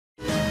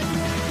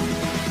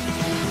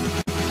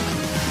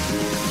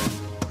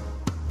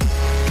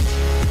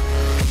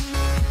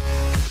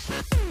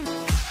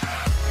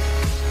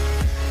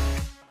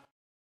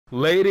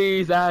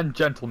Ladies and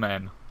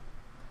gentlemen,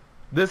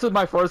 this is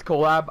my first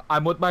collab.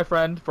 I'm with my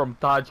friend from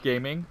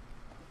Lightgaming.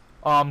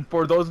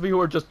 For those of you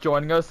who are just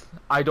joining us,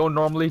 I don't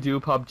normally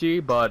do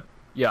PUBG, but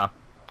yeah.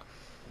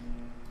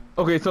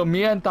 Okay, so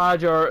me and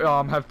Taj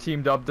are have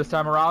teamed up this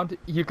time around.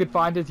 You could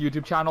find his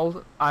YouTube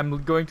channel.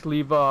 I'm going to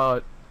leave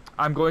a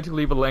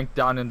link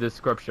down in the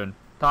description.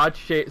 Taj,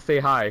 say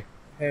hi.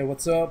 Hey,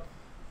 what's up?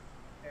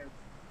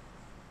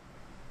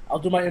 I'll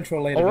do my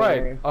intro later. All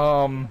right.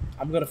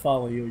 I'm gonna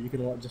follow you. You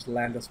can just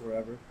land us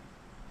wherever.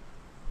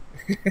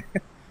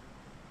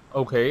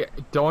 Okay.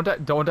 Don't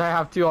I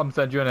have to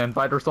send you an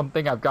invite or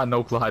something? I've got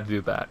no clue how to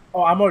do that.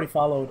 Oh, I'm already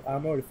followed.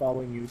 I'm already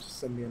following you. Just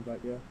send me an invite,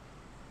 yeah.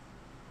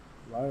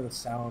 Why are the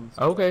sounds?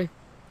 Okay.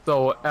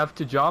 So F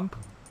to jump.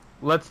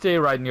 Let's stay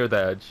right near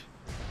the edge.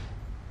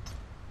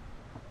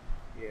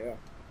 Yeah.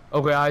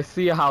 Okay, I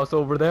see a house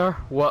over there.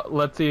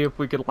 Let's see if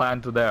we can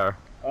land there.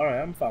 All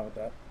right, I'm fine with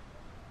that.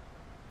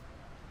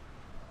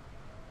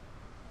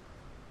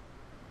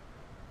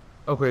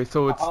 Okay,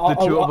 so it's the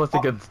two of us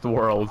against the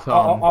world.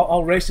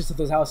 I'll race you to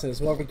those houses.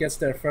 Whoever gets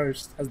there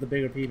first has the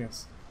bigger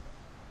penis.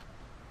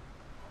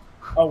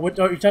 Oh, what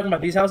are you talking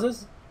about? These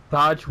houses?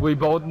 Taj, we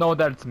both know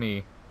that it's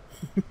me.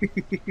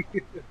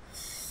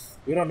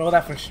 We don't know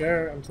that for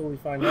sure until we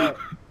find out.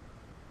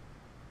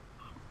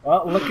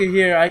 Well, look at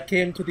here. I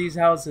came to these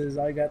houses.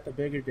 I got the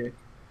bigger dick.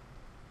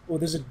 Oh,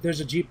 there's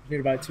a Jeep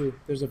nearby too.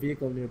 There's a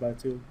vehicle nearby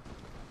too.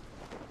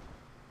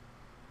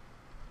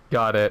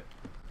 Got it.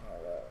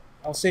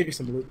 I'll save you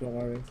some loot, don't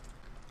worry.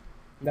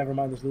 Never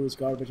mind, this loot is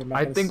garbage.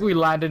 I think we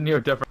landed near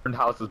different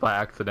houses by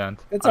accident.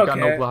 It's I've okay.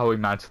 got no clue how we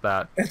matched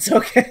that. It's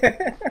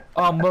okay.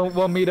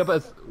 We'll meet up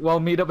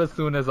as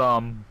soon as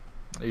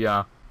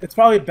yeah. It's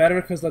probably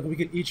better because like we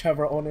can each have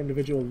our own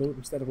individual loot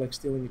instead of like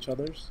stealing each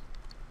other's.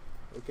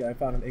 Okay, I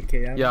found an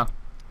AKM. Yeah.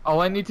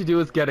 All I need to do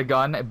is get a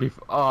gun.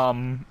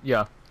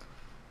 Yeah.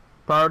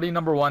 Priority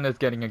number 1 is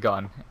getting a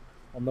gun.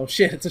 Well, no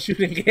shit. It's a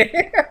shooting game.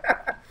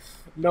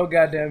 No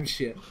goddamn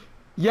shit.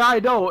 Yeah, I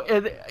know.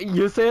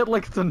 You say it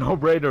like it's a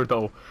no-brainer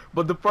though.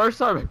 But the first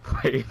time I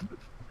played,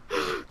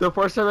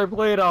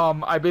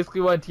 I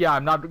basically went, yeah,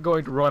 I'm not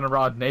going to run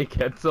around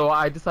naked. So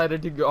I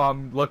decided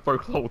to look for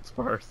clothes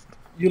first.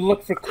 You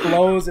look for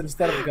clothes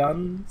instead of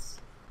guns?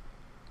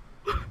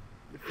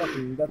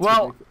 Fucking, that's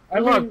well,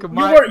 I mean, look,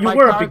 you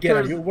were a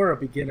beginner. You were a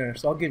beginner,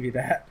 so I'll give you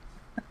that.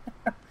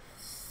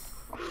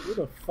 Who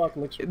the fuck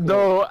looks cool?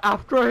 No,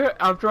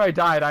 after I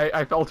died,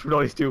 I felt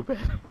really stupid.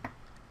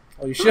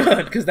 Oh, you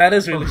should, because that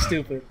is really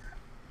stupid.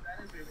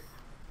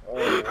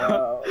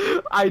 Oh,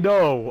 wow. I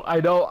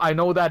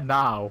know that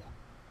now.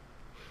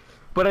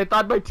 But I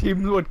thought my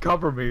team would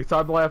cover me, so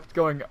I'm left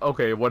going,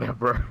 okay,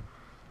 whatever.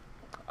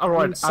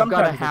 Alright, I've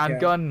got a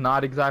handgun,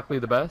 not exactly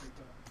the best.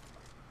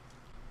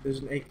 There's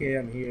an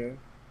AKM here,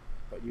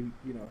 but you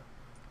know,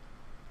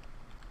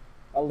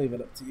 I'll leave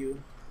it up to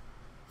you.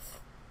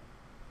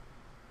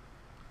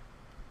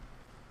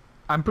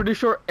 I'm pretty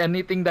sure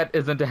anything that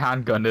isn't a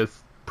handgun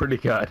is pretty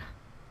good,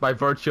 by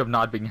virtue of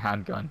not being a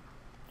handgun.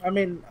 I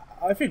mean,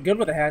 I feel good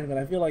with a handgun.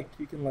 I feel like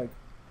you can like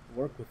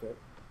work with it.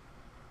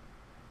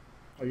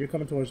 Oh, you're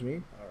coming towards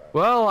me? Alright.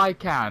 Well, I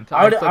can't.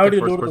 I already suck at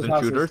looted those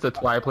first-person shooters. That's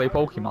why I play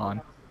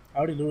Pokemon. I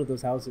already looted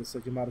those houses,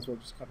 so you might as well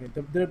just come in.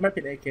 There might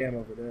be an AKM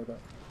over there,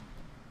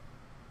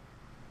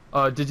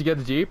 though. Did you get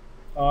the Jeep?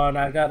 Oh, and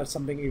I got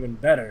something even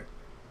better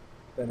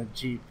than a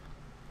Jeep.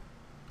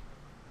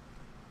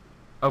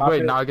 Oh,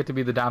 great, now I get to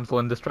be the damsel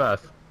in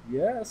distress.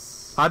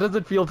 Yes. How does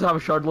it feel to have a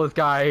shirtless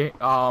guy,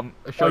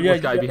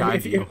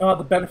 behind you?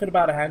 The benefit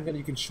about a handgun,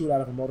 you can shoot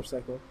out of a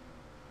motorcycle.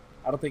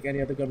 I don't think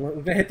any other gun. We're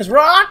gonna hit this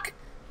rock!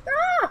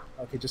 Ah!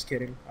 Okay, just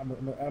kidding.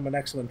 I'm an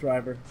excellent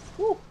driver.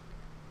 Woo.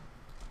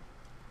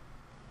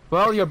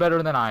 Well, you're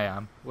better than I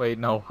am. Wait,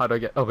 no. How do I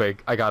get? Okay,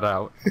 I got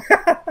out.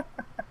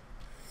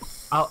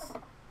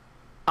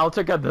 I'll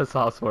check out this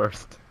house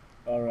first.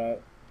 All right.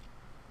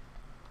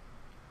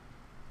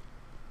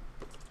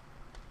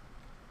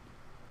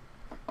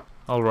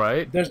 All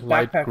right. There's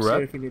backpacks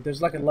here if you need.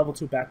 There's like a level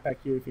 2 backpack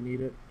here if you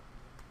need it.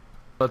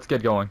 Let's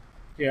get going.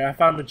 Yeah, I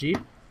found a Jeep.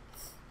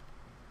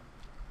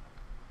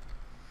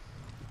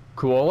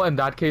 Cool. In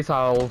that case,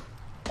 I'll.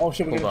 Oh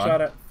shit, we're getting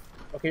shot at.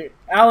 Okay,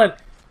 Alan,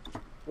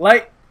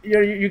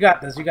 you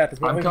got this. You got this.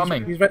 I'm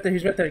coming. He's right there.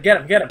 He's right there.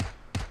 Get him.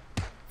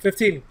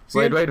 15. See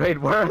wait.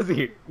 him? Where is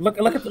he? Look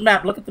at the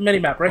map. Look at the mini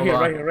map. Right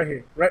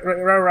here. Right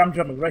where I'm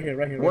jumping. Right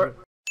here.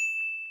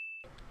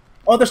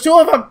 Oh, there's 2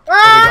 of them. Ah!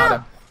 Oh, we got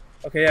him.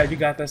 Okay, yeah, you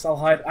got this. I'll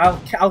hide.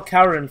 I'll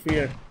cower in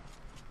fear.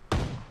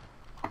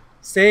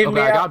 Save me.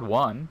 Okay, I got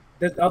one.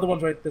 There's the other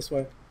one's right this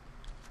way.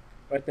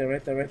 Right there.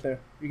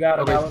 You got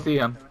him. Okay, Alan. see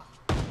him.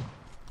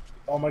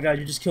 Oh my god,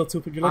 you just killed 2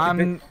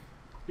 people.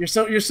 You're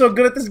so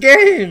good at this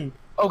game.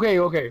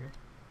 Okay.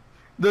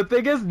 The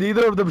thing is,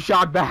 neither of them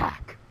shot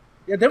back.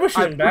 Yeah, they were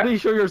shooting back. I'm pretty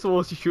sure you're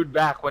supposed to shoot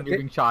back when you're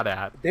being shot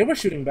at. They were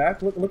shooting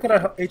back. Look at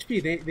our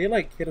HP. They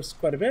like hit us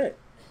quite a bit.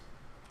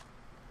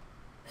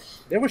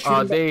 They were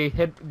shooting.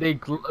 They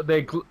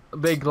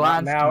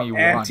glanced now, me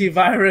once.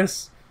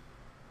 Antivirus.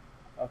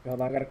 Okay,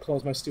 hold on. I gotta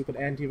close my stupid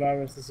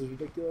antivirus. This is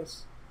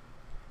ridiculous.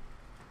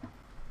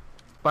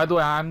 By the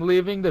way, I'm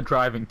leaving the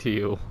driving to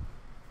you.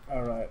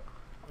 Alright.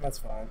 That's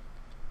fine.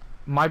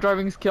 My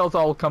driving skills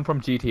all come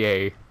from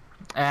GTA.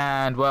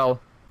 And,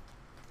 well,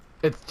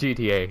 it's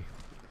GTA.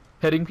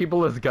 Hitting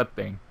people is a good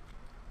thing.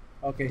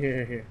 Okay,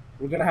 here.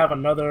 We're gonna have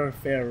another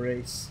fair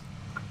race.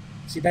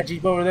 See that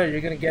Jeep over there? You're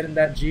gonna get in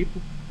that Jeep,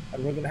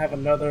 and we're gonna have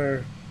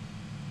another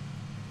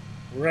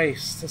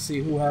race to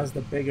see who has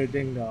the bigger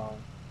ding dong.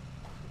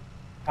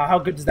 How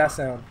good does that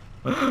sound?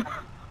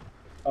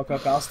 Okay,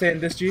 I'll stay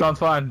in this Jeep. Sounds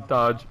fine,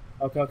 Dodge.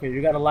 Okay,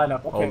 you gotta line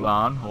up. Okay.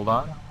 Hold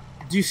on.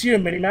 Do you see your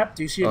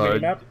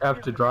minimap?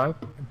 Have to drive?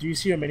 Do you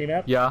see your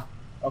minimap? Yeah.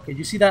 Okay,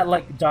 you see that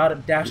like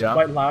dotted dashed Yeah.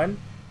 white line?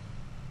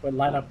 Wait,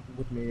 line up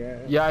with me, yeah.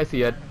 Yeah, I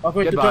see it.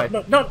 Okay, Goodbye.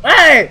 no,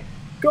 hey!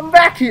 Come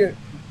back here!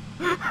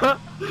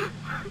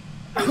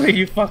 Wait,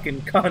 you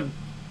fucking cunt.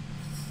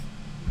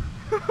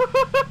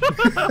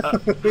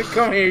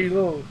 Come here,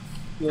 you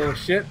little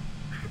shit.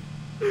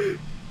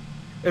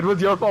 It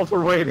was your fault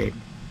for waiting.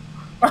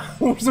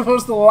 We're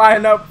supposed to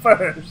line up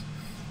first.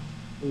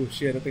 Oh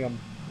shit, I think I'm...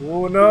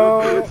 Oh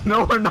no!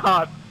 No, we're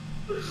not.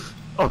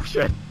 Oh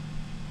shit.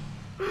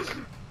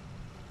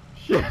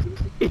 Shit.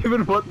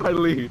 Even with my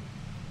lead.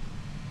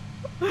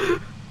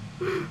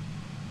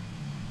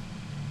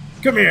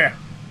 Come here!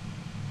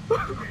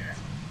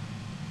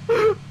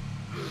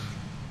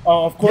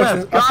 Oh, of course.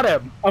 Yes, got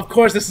him. Of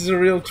course, this is a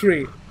real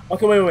tree.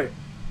 Okay, wait.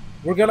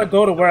 We're gonna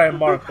go to where I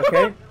marked.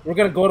 Okay, we're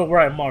gonna go to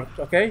where I marked.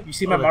 Okay, you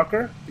see my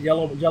marker? The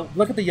yellow.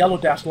 Look at the yellow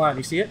dashed line.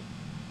 You see it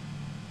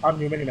on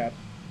your minimap?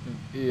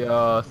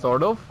 Yeah,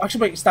 sort of.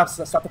 Actually, wait. Stop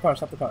the car.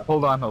 Stop the car.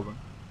 Hold on.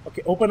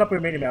 Okay, open up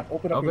your minimap.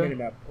 Open up your Okay.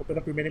 minimap. Open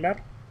up your minimap.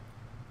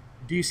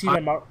 Do you see my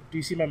Do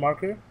you see my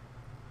marker?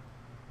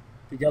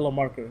 The yellow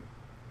marker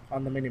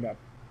on the minimap.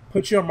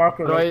 Put your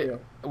marker right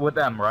there. With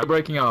them, right?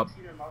 Breaking up.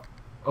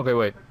 Okay,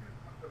 wait.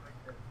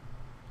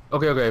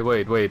 Okay,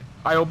 wait.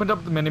 I opened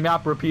up the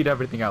minimap, repeat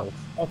everything else.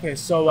 Okay,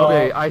 so...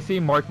 okay, I see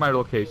mark my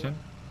location.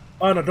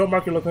 Oh, no, don't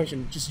mark your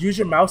location. Just use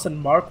your mouse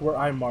and mark where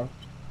I marked.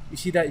 You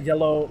see that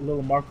yellow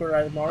little marker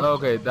I marked?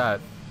 Okay,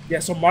 that. Yeah,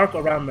 so mark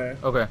around there.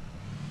 Okay.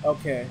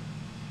 Okay.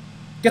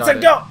 Get Got set,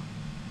 it. go!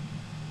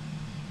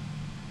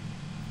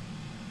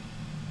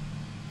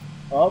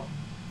 Oh,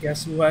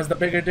 guess who has the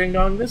bigger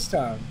ding-dong this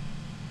time?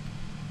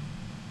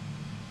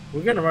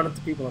 We're gonna run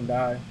into people and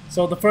die.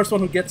 So the first one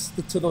who gets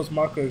to those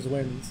markers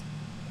wins.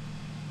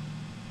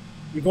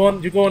 You're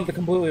going the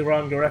completely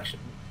wrong direction.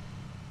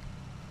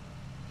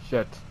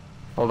 Shit.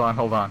 Hold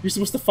on. You're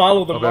supposed to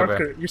follow the Okay.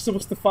 marker. You're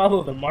supposed to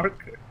follow the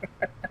marker.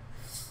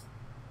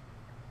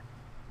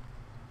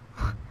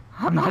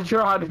 I'm not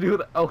sure how to do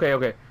that.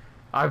 Okay.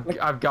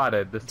 I've got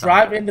it this time.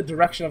 Drive in the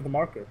direction of the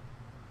marker.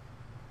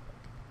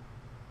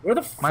 Where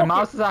the fuck? My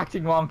mouse is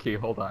acting wonky.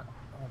 Hold on.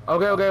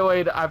 Okay,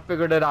 wait. I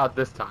figured it out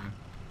this time.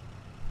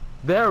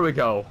 There we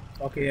go.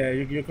 Okay, yeah,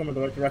 you're coming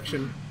the right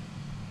direction.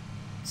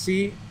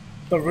 See,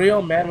 the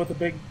real man with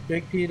the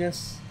big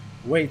penis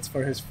waits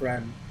for his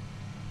friend.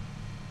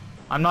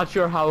 I'm not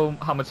sure how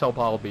much help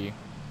I'll be.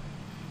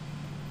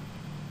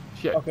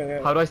 Shit. Okay.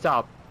 Yeah. How do I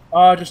stop?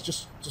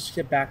 Just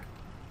get back.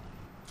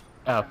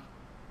 F.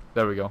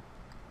 There we go.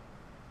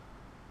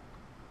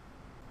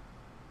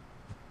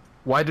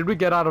 Why did we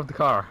get out of the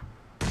car?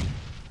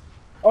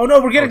 Oh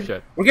no, we're getting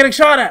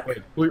shot at.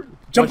 Wait,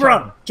 Jump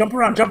around so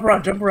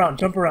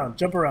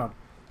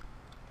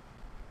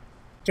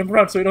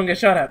we don't get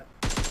shot at.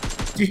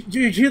 Do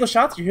you hear the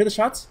shots? You hear the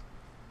shots?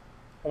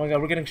 Oh my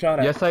god, we're getting shot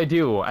at. Yes, I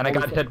do, and I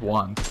got hit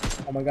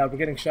once. Oh my god, we're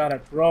getting shot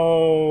at,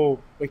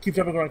 bro. Wait, keep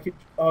jumping around.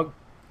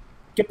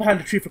 Get behind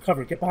the tree for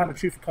cover.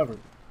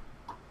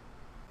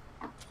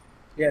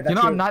 Yeah, that's You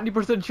know, I'm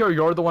 90% sure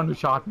you're the one who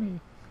shot me.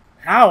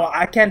 How?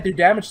 I can't do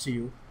damage to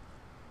you.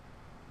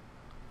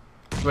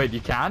 Wait, you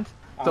can't?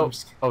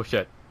 Oh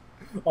shit.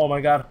 Oh my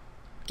god.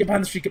 Get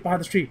behind the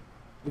tree.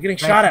 We're getting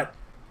shot at.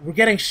 What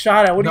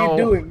are you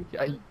doing?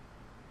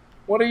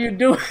 What are you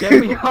doing?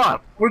 Get me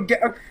up.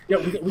 You're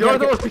You're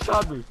the one who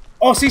shot me.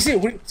 Oh, see,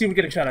 we're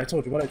getting shot at. I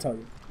told you. What did I tell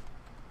you?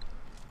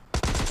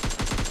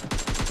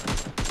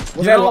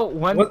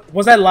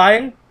 Was I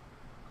lying?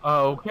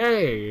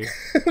 Okay.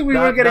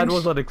 Were getting... That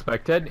was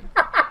unexpected.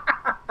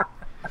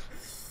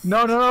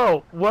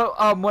 No.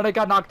 Well, when I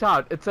got knocked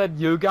out, it said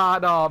you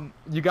got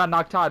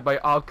knocked out by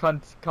a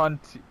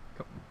cunt.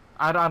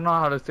 I don't know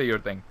how to say your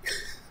thing.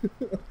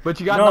 But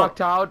you got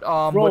knocked out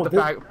bro, with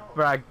the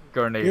frag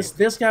grenade.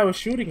 This guy was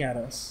shooting at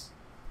us.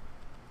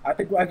 I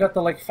think I got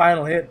the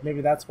final hit.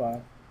 Maybe that's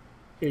why.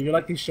 Here, you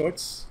like these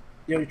shorts?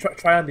 Yo, you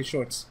try on these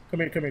shorts. Come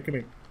here.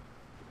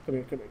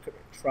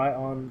 Try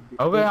on.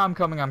 Okay, I'm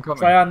coming.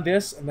 Try on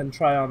this, and then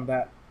try on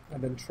that,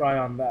 and then try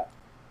on that.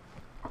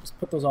 Just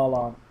put those all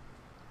on.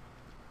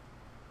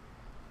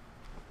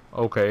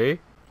 Okay.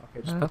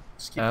 Okay,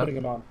 just keep putting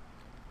them on.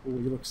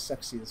 Ooh, you look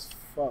sexy as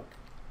fuck.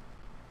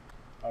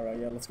 Alright,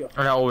 yeah, let's go.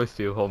 I always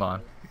do. Hold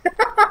on.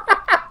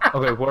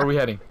 Okay, where are we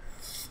heading?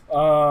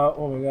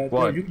 Oh my god.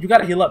 What? You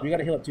gotta heal up. Do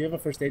you have a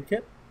first aid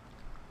kit?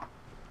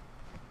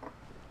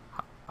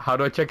 How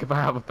do I check if I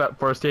have a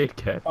first aid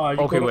kit?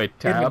 Okay, wait.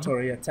 Tab.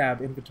 Inventory. Yeah,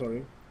 tab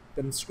inventory.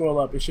 Then scroll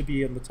up. It should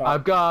be in the top.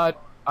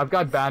 I've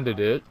got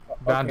bandages.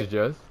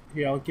 Bandages.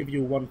 Here, I'll give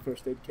you one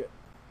first aid kit.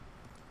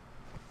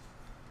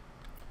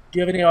 Do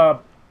you have any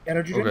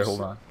energy drinks? Okay,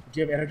 hold on. Do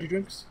you have energy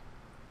drinks?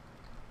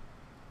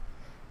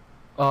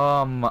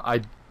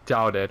 I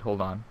doubt it.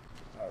 Hold on.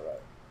 Alright.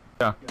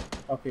 Yeah.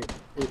 Okay.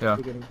 Yeah.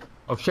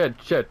 Oh shit,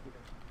 shit.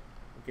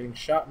 We're getting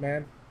shot,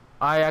 man.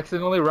 I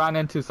accidentally ran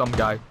into some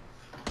guy.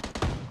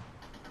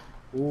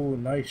 Ooh,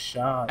 nice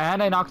shot.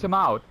 And I knocked him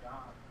out.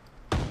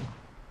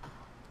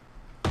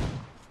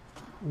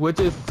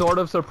 Which is sort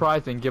of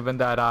surprising given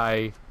that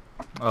I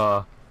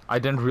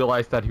didn't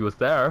realize that he was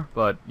there,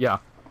 but yeah.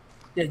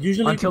 Yeah,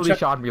 usually until he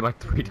shot me like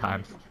 3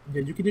 times.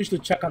 Yeah, you can usually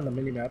check on the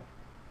minimap.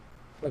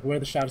 Like where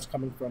the shot is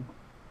coming from.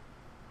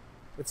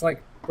 It's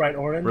like bright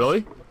orange.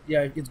 Really?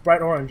 Yeah, it's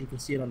bright orange, you can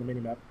see it on the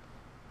minimap.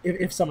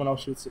 If someone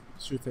else shoots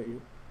at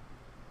you.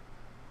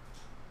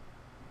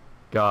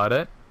 Got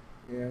it.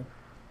 Yeah.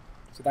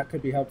 So that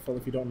could be helpful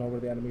if you don't know where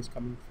the enemy's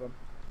coming from.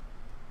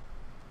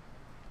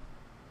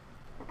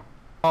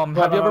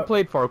 Have you ever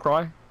played Far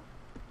Cry?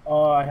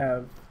 Oh, I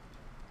have.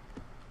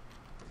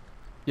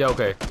 Yeah,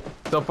 okay.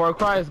 So Far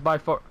Cry is by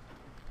far...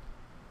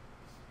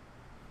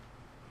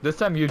 This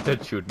time you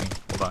did shoot me.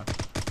 Hold on.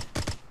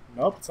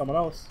 Nope, it's someone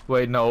else.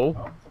 Wait, no.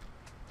 Oh.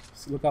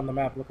 Just look on the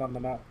map, look on the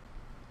map.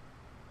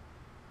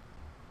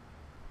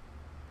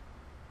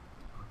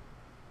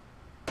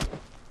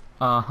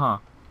 Uh-huh.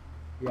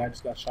 Yeah, I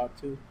just got shot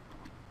too.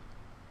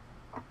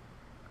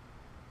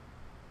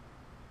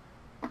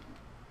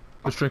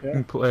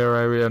 Restricting player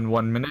area in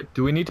 1 minute.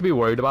 Do we need to be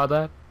worried about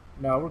that?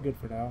 No, we're good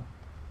for now.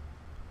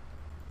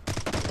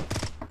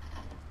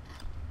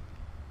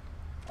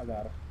 I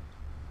got him.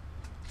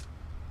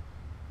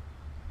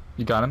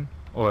 You got him?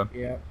 Or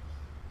yeah.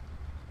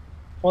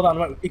 Hold on,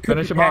 wait. Equip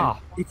finish your him pan.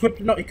 off. Equip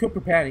your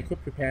pan.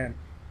 Equip your pan.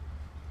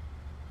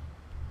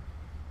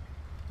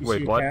 You wait,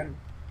 see your what? pan?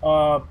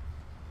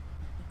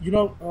 You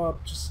know,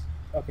 just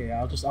okay.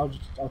 I'll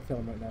kill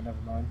him right now.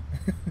 Never mind.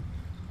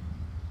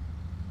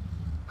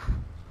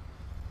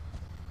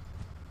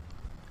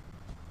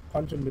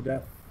 Punch him to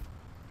death.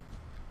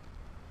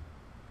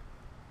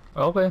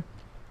 Okay.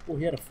 Oh,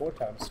 he had a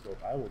 4x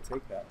scope. I will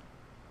take that.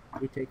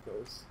 We take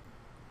those.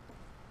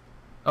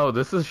 Oh,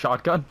 this is a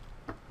shotgun?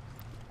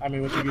 I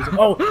mean, what you using?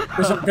 Oh,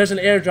 there's an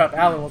airdrop.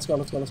 Alan, let's go.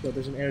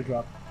 There's an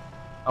airdrop.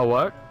 A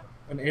what?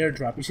 An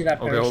airdrop. You see that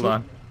parachute? Okay, hold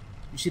on.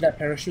 You see that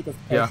parachute that's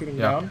parachuting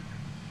down?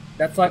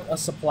 That's like a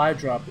supply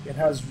drop. It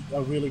has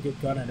a really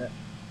good gun in it.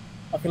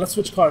 Okay, let's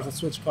switch cars.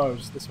 This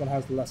one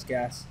has less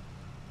gas.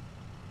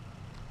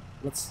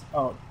 Let's.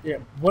 Oh, yeah.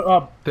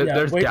 What?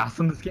 There's gas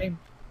in this game?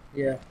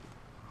 Yeah.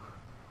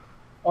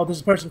 Oh,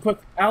 there's a person. Quick,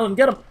 Alan,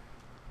 get him!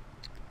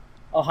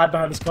 I'll hide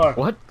behind this car.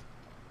 What?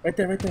 Right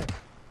there.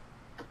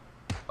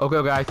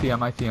 Okay, I see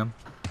him.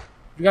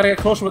 You gotta get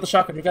closer with the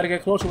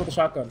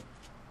shotgun.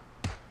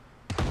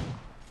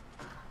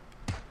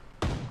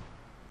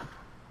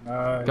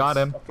 Nice. Got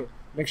him. Okay,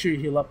 make sure you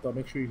heal up though.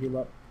 Okay,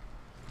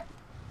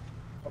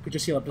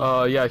 just heal up.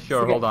 Yeah,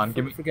 sure. Hold on.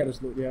 Forget his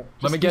loot. Yeah.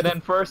 Let me get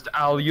in first.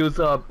 I'll use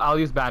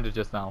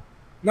bandages now.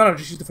 No,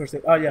 just use the first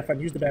aid. Oh yeah, fine.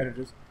 Use the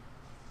bandages.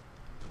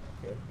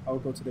 Okay, I'll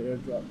go to the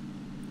airdrop.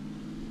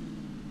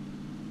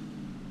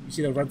 You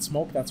see the red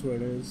smoke? That's where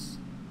it is.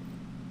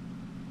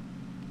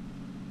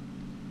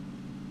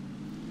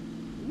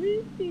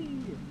 Whee!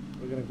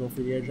 We're gonna go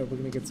for the airdrop. We're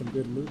gonna get some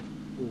good loot.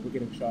 Ooh, we're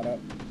getting shot at.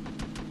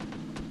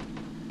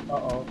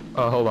 Uh-oh.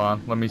 Hold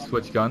on. Let me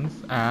switch guns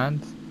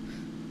and...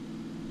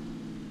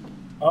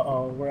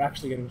 Uh-oh, we're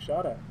actually getting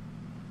shot at.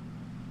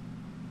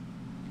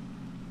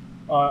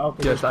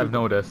 Okay. Yes, I've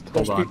noticed.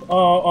 Hold on.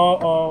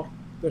 Oh.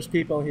 There's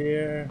people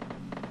here.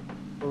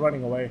 We're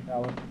running away,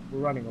 Alan. We're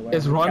running away.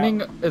 Is running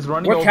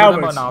We're over cowards.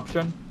 them an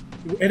option?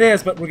 It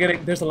is, but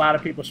there's a lot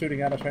of people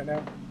shooting at us right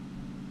now.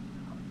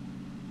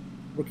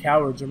 We're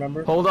cowards,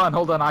 remember? Hold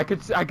on. I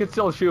could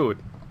still shoot.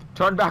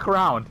 Turn back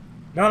around.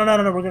 No.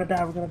 We're gonna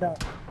die.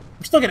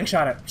 We're still getting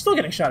shot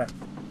at.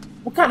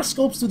 What kind of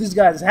scopes do these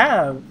guys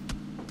have?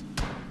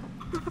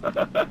 I've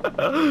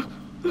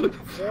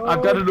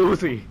got an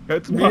Uzi.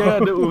 It's me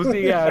and the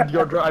Uzi, and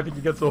you're driving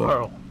against the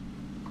world.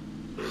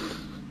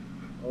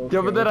 Okay,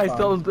 Given that I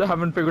still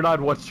haven't figured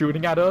out what's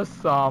shooting at us,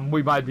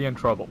 we might be in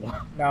trouble.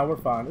 Nah, we're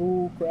fine.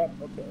 Ooh, crap.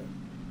 Okay.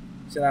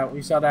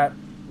 You saw that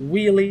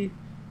wheelie.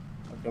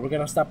 Okay, we're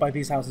gonna stop by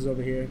these houses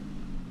over here.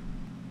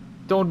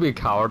 Don't be a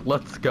coward.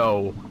 Let's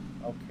go.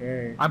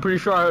 Okay. I'm pretty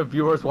sure our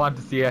viewers want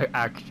to see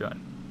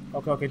action.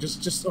 Okay.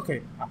 Just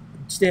okay.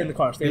 Stay in the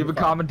car. Leave a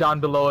comment down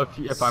below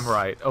if I'm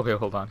right. Okay,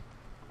 hold on.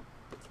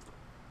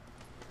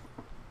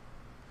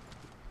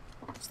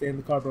 Stay in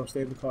the car, bro.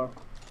 Stay in the car.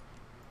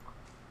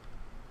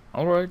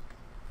 Alright.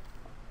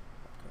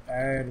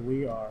 And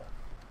we are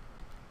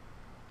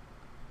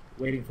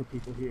waiting for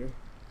people here.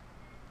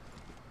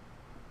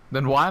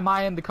 Then why am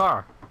I in the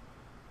car?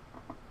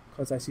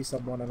 Because I see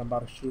someone and I'm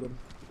about to shoot him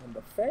in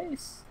the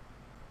face.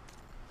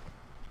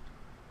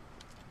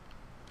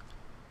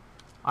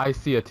 I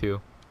see it too.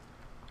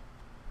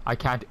 I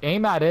can't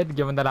aim at it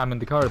given that I'm in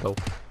the car though.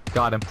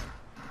 Got him.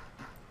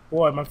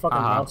 Boy, my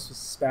fucking mouse is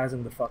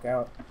spazzing the fuck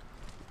out.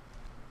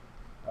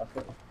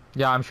 Okay.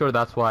 Yeah, I'm sure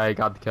that's why I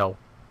got the kill.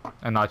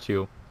 and not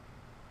you.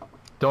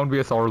 Don't be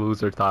a sore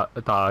loser,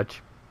 Taj.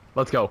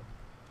 Let's go.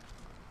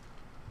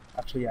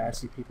 Actually, yeah, I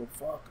see people.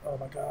 Fuck. Oh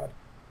my god.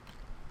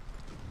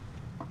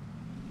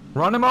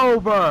 Run him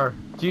over!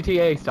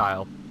 GTA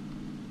style.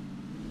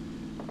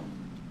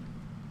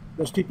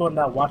 There's people in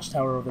that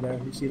watchtower over there.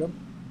 You see them?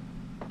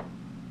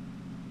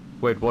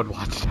 Wait, what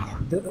watchtower?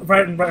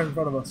 Right in front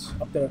of us.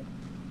 Up there.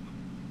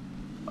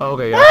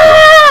 Okay, I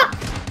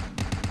see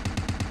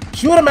him.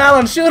 Shoot him,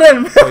 Alan! Shoot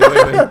him!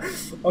 Wait.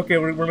 Okay,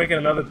 we're making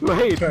another.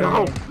 Wait, turn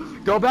no!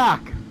 around. Go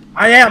back!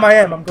 I am.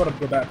 I'm gonna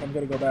go back. I'm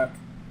gonna go back.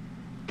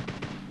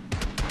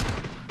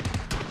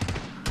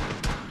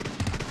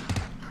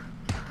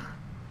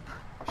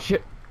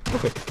 Shit.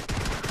 Okay.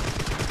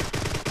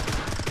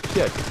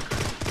 Shit.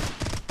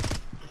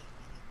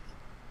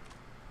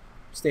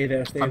 Stay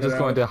there. Stay there. I'm just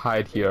going to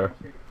hide here.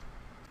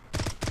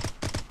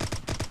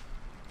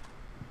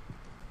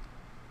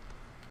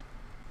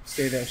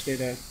 Stay there. Stay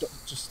there.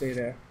 Just stay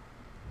there.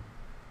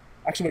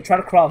 Actually, wait, try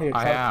to crawl here.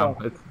 Try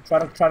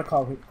to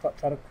crawl here.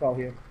 Try to crawl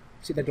here.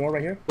 See the door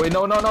right here? Wait,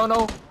 no.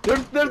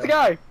 There's the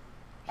guy.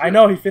 I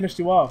know he finished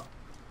you off.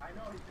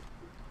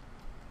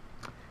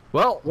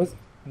 Well,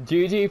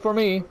 GG for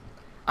me.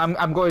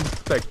 I'm going to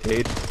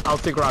spectate. I'll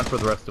stick around for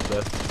the rest of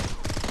this.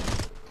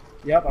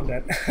 Yep, I'm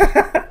dead.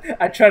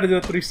 I tried to do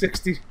a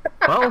 360.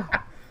 Well.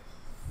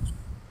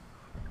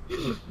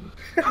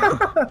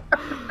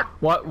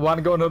 Want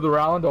to go another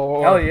round,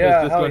 or hell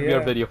yeah, is this going to be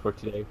our video for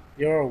today?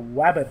 You're a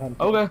wabbit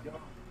hunter. Okay.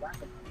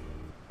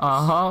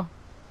 Uh-huh.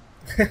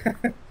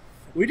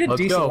 We did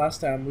Let's decent go. last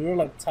time. We were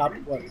like top,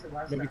 what,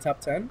 maybe top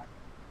 10?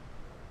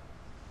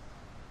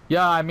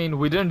 Yeah, I mean,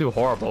 we didn't do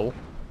horrible.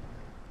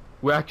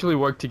 We actually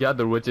worked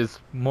together, which is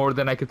more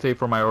than I could say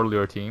for my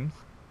earlier teams.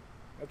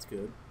 That's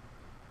good.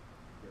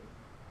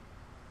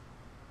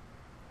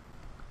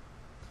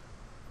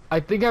 I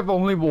think I've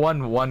only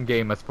won one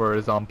game as far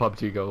as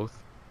PUBG goes.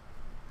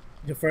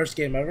 Your first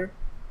game ever?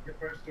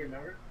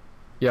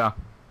 Yeah.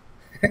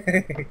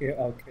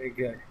 Okay,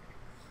 good.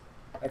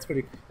 That's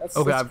pretty. That's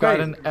Okay, that's I've got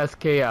great. an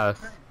SKS.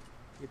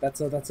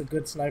 That's a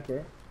good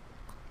sniper.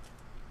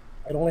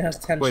 It only has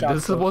 10 Wait, shots.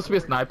 this is supposed to be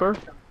a sniper?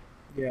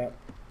 Yeah.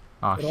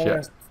 Oh It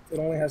shit.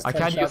 only has 10 I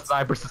can't use shots.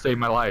 snipers to save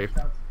my life.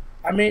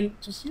 I mean,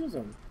 just use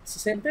them. It's the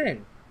same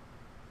thing.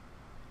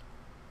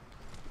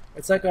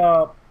 It's like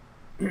a.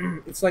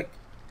 It's like.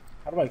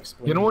 How do I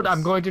explain? You know what? this?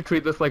 I'm going to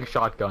treat this like a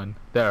shotgun.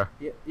 There.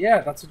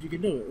 Yeah, that's what you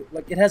can do.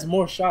 Like, it has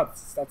more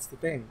shots. That's the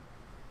thing.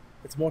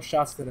 It's more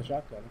shots than a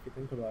shotgun, if you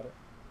think about it.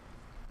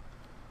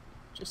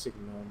 Just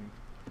ignore me.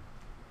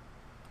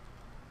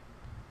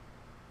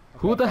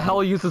 Who the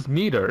hell uses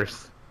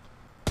meters?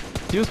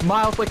 Use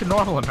miles like a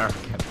normal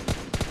American.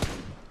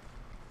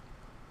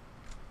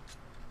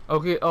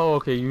 Okay. Oh,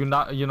 okay. You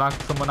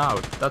knocked someone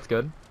out. That's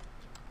good.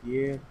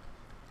 Yeah.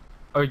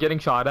 Are you getting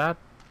shot at?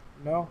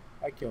 No,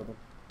 I killed him.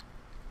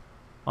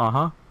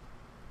 Uh-huh.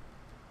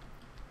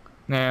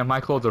 Nah, my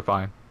clothes are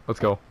fine. Let's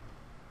go.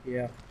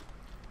 Yeah.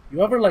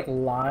 You ever, like,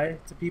 lie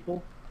to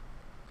people?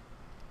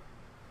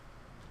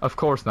 Of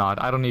course not.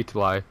 I don't need to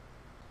lie.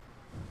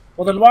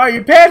 Well, then why are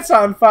your pants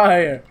on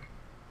fire?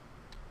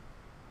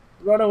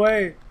 Run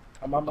away.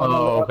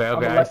 Oh,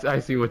 okay. I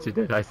see what you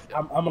did.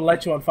 I'm gonna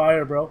light you on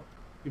fire, bro.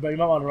 You might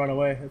want to run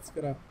away. It's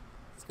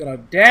gonna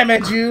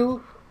damage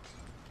you.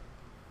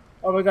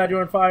 Oh my god,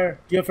 you're on fire.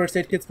 Do you have first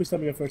aid kits? Please tell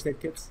me you have first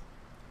aid kits.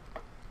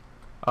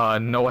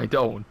 No, I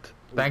don't.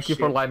 Thank you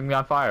for shit. lighting me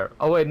on fire.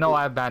 Oh wait, no,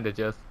 I have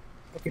bandages.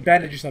 Okay,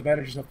 bandage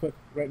yourself quick,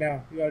 right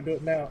now. You gotta do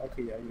it now.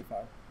 Okay, yeah, you're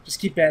fine. Just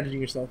keep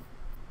bandaging yourself.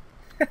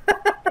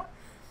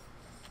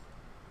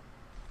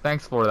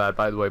 Thanks for that,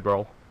 by the way,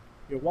 bro.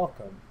 You're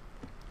welcome.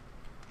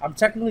 I'm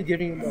technically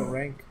giving you a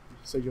rank,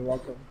 so you're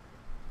welcome.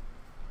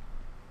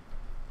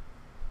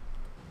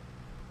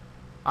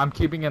 I'm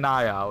keeping an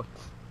eye out.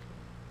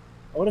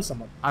 Oh, what is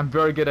someone? I'm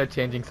very good at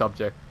changing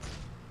subjects.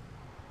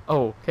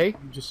 Oh, okay.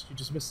 You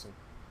just missed him.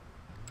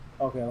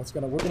 Okay, I was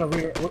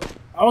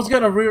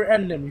gonna rear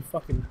end him, you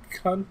fucking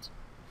cunt.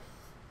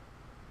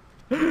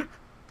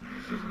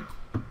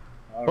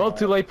 Well,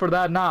 too late for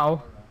that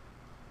now.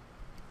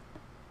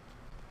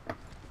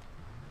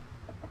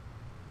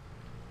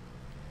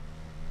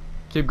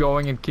 Keep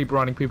going and keep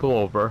running people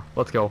over.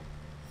 Let's go.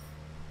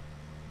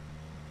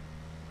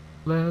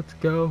 Let's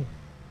go.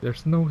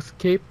 There's no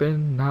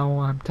escaping. Now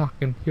I'm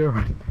talking here.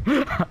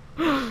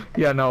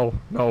 Yeah, no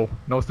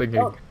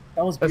singing.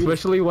 That was beautiful.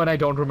 Especially when I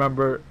don't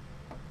remember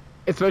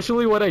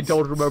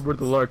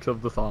the lyrics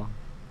of the song.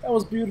 That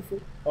was beautiful.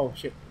 Oh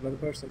shit, another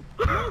person.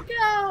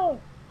 Go!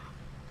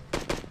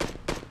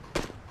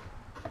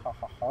 Ha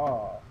ha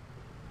ha.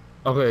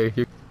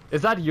 Okay,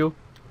 is that you?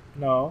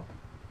 No.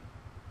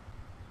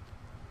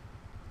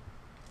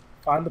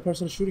 Find the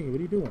person shooting you. What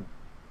are you doing?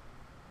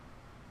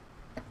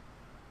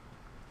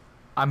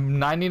 I'm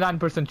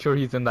 99% sure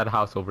he's in that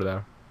house over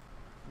there.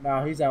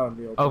 Nah, he's out in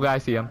the open. Okay, I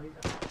see him.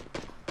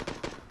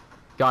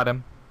 Got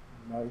him.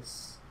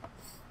 Nice.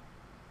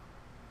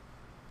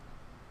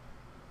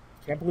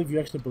 Can't believe you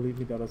actually believed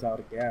me that I was out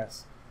of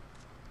gas.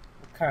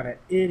 What kind of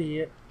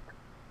idiot?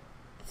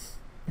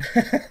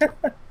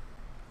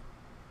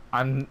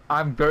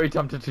 I'm very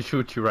tempted to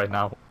shoot you right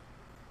now.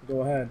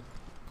 Go ahead.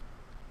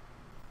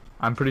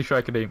 I'm pretty sure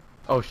I could aim.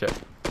 Oh shit.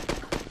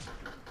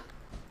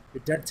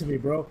 You're dead to me,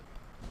 bro.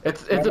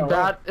 It's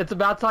a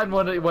bad sign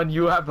when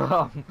you have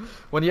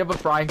when you have a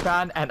frying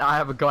pan and I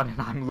have a gun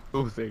and I'm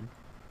losing.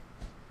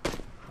 The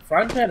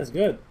frying pan is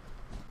good.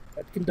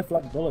 That can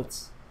deflect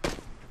bullets.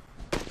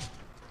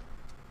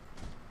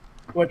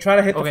 Wait, try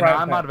to hit the Okay, frying now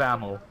pan. I'm out of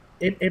ammo.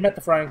 Aim at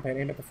the frying pan.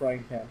 Aim at the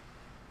frying pan.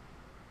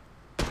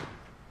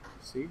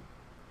 See?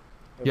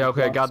 Yeah,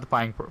 okay, I got the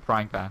frying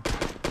pan.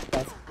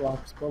 That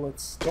blocks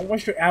bullets. Don't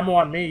waste your ammo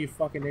on me, you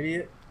fucking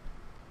idiot.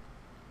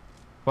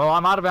 Well,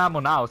 I'm out of ammo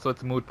now, so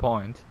it's a moot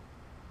point.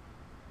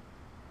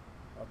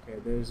 Okay,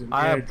 there's an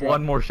I have airdrop.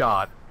 one more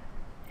shot.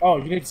 Oh,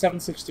 you need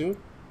 7.62?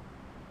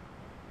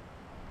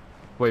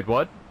 Wait,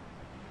 what?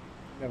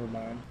 Never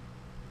mind.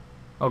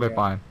 Okay, Yeah.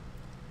 fine.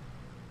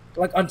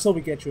 Like, until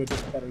we get you a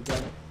better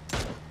gun.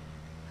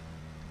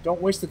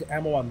 Don't waste the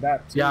ammo on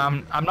that, too.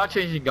 Yeah, I'm not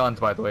changing guns,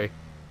 by the way.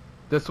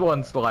 This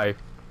one's life.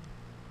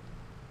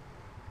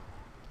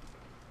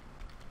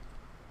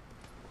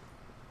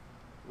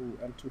 Ooh,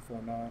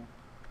 M249.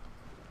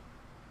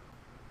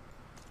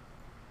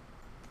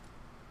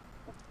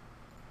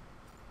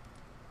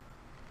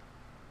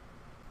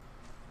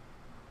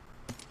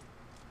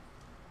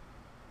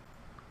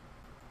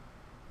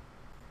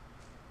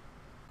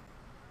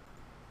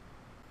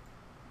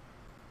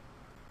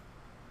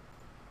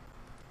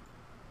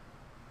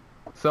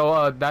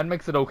 So, that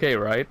makes it okay,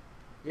 right?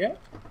 Yeah?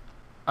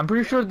 I'm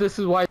pretty sure this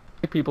is why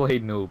people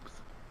hate noobs.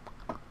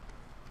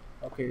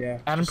 Okay, yeah.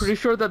 And I'm pretty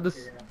sure that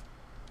this... Yeah.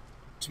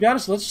 To be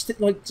honest, let's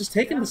just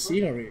take in the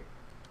scenery.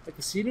 Like,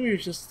 the scenery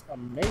is just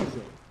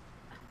amazing.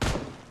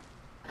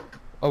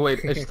 Oh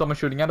wait, is someone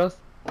shooting at us?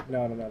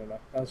 No.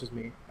 That was just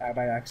me.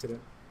 By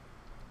accident.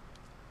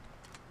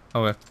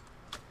 Okay.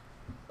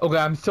 Okay,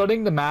 I'm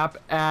studying the map,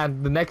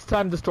 and the next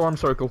time the storm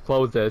circle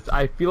closes,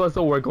 I feel as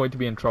though we're going to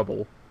be in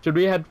trouble. Should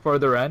we head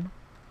further in?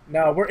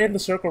 No, we're in the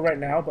circle right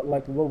now, but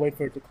like we'll wait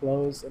for it to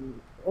close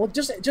and well,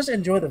 just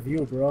enjoy the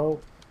view, bro.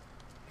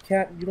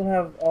 You don't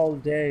have all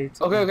day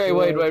to Okay,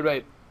 enjoy.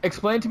 wait.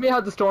 Explain to me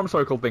how the storm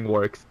circle thing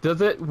works.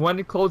 Does it, when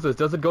it closes,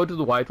 does it go to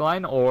the white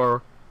line,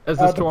 or is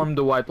the storm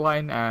the white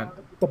line and...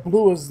 The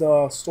blue is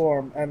the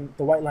storm, and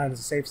the white line is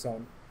the safe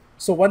zone.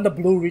 So when the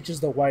blue reaches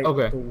the white,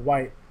 Okay. the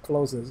white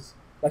closes.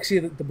 Like, see,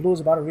 the blue is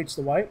about to reach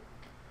the white,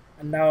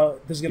 and now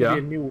there's gonna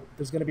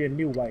be a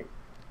new white,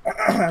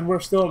 and we're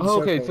still in the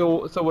circle. Okay,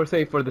 so we're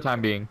safe for the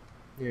time being.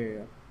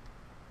 Yeah.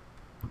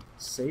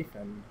 Safe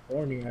and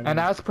horny. I mean, And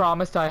as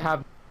promised, I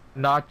have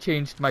not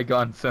changed my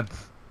gun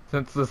since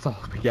this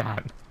all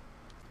began.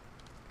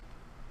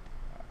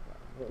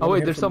 Oh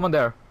wait, there's someone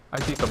there. I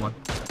see someone.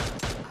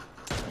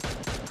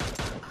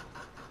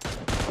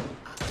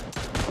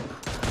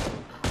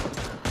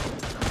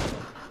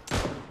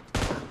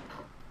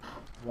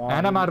 Wow.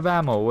 And I'm out of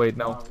ammo. Wait,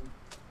 no.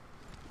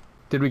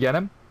 Did we get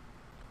him?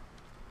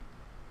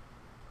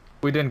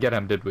 We didn't get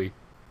him, did we?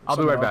 I'll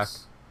be right back.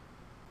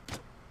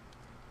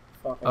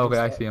 Fuck, Okay,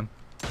 I see him.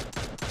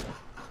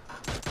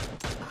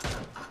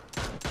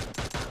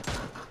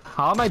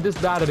 How am I this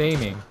bad at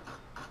aiming?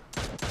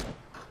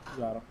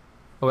 Got him.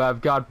 Okay,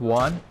 I've got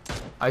one.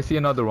 I see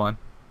another one.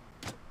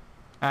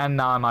 And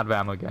now I'm out of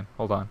ammo again.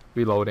 Hold on.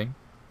 Reloading.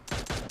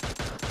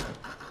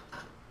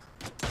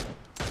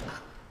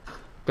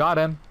 Got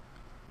him.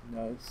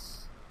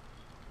 Nice.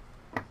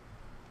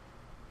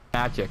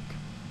 Magic.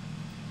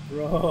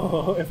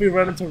 Bro, if we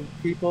run into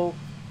people...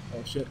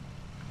 Oh shit.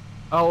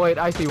 Oh wait,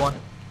 I see one.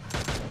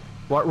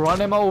 What? Run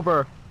him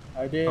over.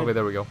 I did. Okay,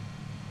 there we go.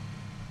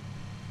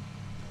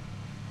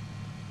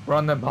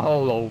 Run them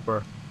all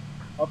over.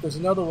 Oh, there's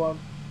another one.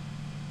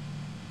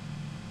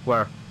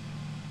 Where?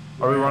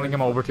 Are we running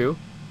him over too?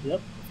 Yep,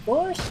 of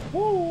course.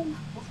 Boom.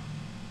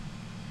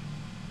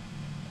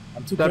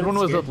 I'm too That good one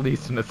was escape. at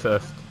least an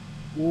assist.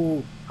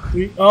 Ooh.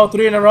 Three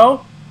in a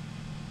row?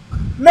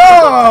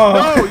 No!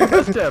 No, you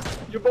missed him.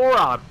 You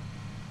moron.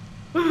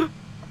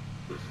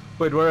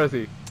 Wait, where is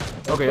he?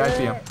 Okay, I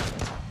see him.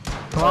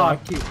 Come on.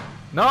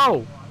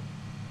 No!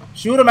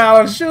 Shoot him,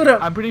 Alan. Shoot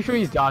him. I'm pretty sure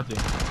he's dodging.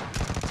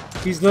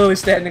 He's literally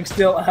standing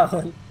still,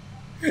 Alan.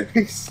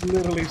 He's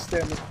literally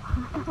standing.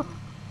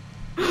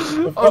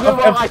 Okay,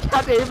 well, I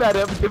can't aim at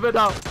him.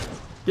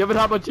 Given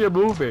how much you're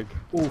moving.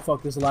 Ooh,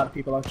 fuck. There's a lot of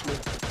people actually.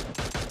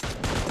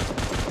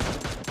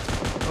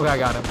 Okay, I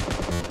got him.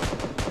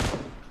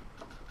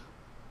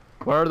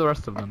 Where are the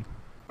rest of them?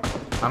 I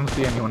don't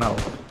see anyone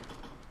else.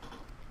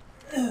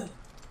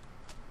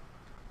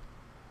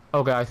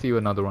 Okay, I see you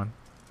another one.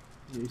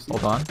 Yeah, you see?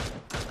 Hold on.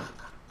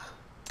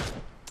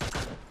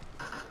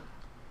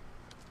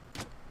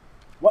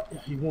 What?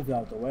 He moved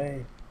out of the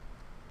way.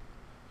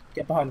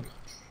 Get behind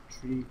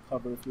tree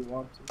cover if you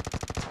want to.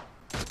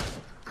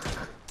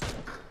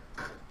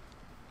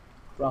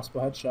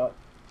 Crossbow headshot.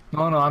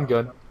 No, I'm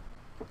good.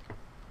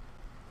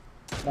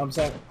 No, I'm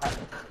saying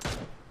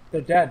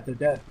they're dead. They're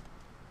dead.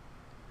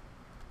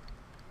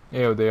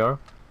 Yeah, they are.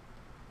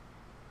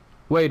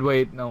 Wait,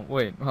 no,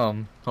 wait.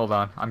 Hold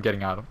on. I'm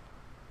getting out of.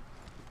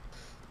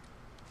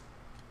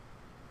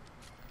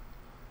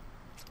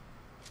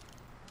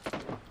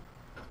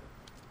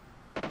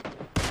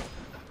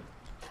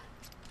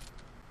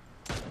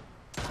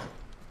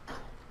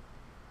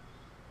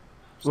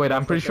 Wait,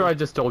 I'm pretty sure I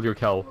just stole your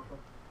kill.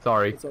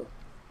 Sorry.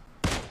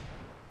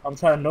 I'm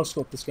trying to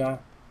no-scope this guy.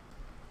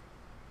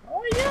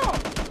 Oh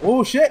yeah!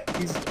 Oh shit!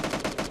 He's...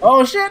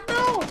 Oh shit,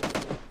 no!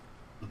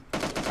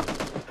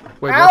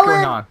 Wait, Alan! what's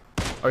going on?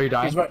 Are you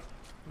dying? He's right.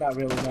 Not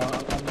really, no.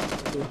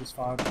 I'm doing just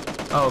fine.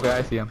 Oh, okay,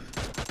 I see him.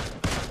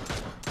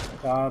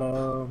 Got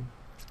him.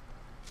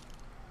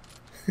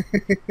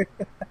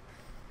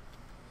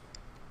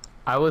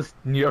 I was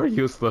near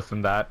useless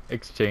in that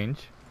exchange.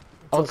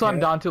 It's Also, okay. I'm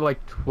down to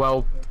like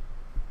 12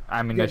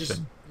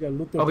 ammunition.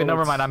 Loot the Okay, never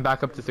roads. mind. I'm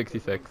back up to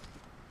 66.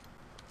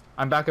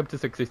 I'm back up to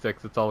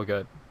 66. It's all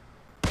good.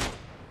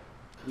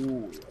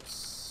 Ooh,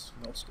 yes.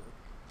 No scope.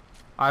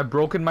 I've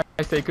broken my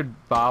sacred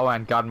vow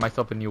and gotten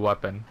myself a new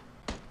weapon.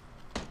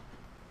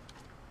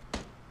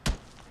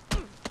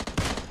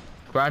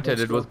 Granted,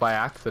 it was by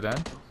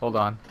accident. Hold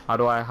on. How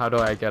do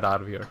I get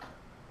out of here?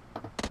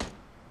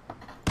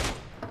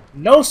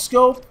 No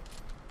scope.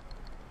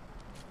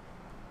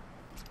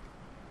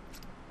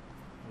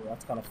 Oh,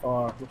 that's kind of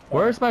far.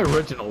 Where's my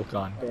original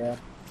gun? Yeah.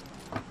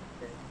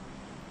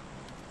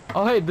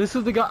 Oh, hey, this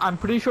is the gun. I'm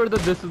pretty sure that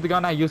this is the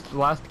gun I used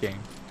last game.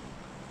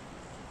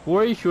 Who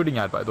are you shooting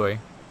at, by the way?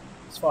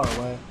 It's far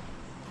away.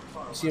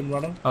 You see him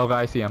running? Okay,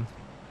 I see him.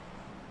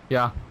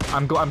 Yeah,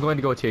 I'm going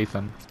to go chase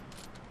him.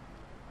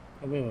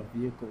 Oh, we have a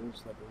vehicle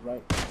like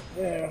right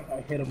there.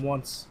 I hit him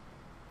once.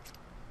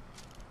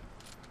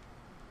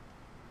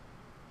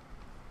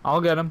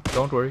 I'll get him.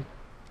 Don't worry.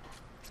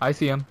 I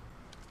see him.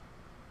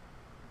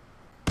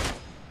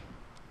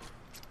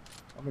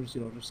 I'm gonna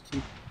just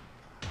keep.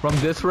 From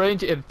this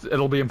range,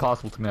 it'll be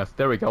impossible to miss.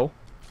 There we go.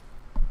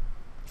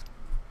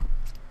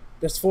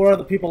 There's 4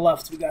 other people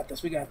left. We got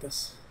this. We got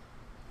this.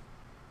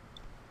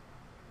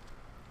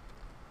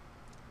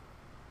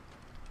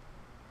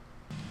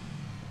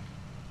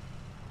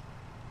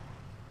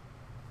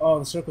 Oh,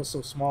 the circle's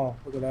so small.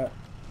 Look at that.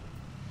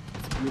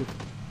 It's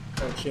beautiful.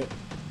 Oh shit.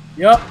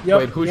 Yep.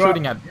 Wait, who's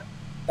shooting at?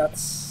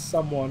 That's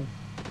someone.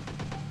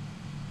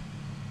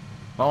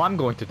 Well, I'm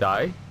going to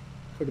die.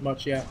 Pretty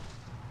much, yeah.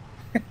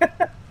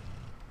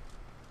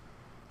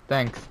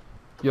 Thanks.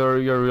 You're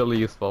really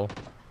useful.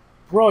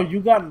 Bro, you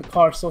got in the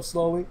car so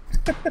slowly.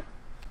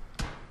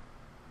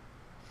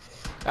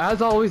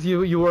 As always,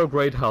 you were a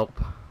great help.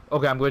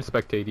 Okay, I'm going to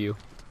spectate you.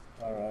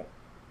 Alright.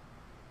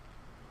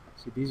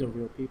 See, these are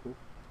real people.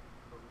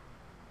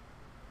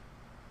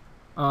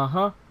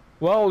 Uh-huh.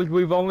 Well,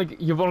 you've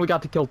only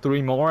got to kill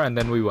 3 more and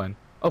then we win.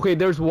 Okay,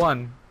 there's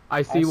one.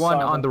 I see one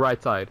on the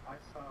right side.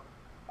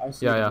 I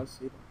see Yeah, them, yeah. I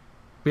see them.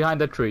 Behind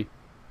that tree.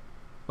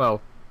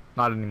 Well,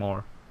 not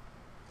anymore.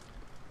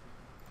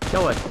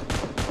 Kill it.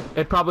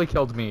 It probably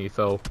killed me,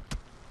 so...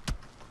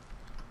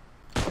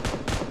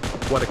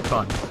 What a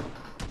cunt.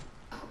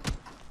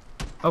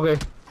 Okay,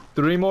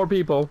 3 more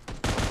people.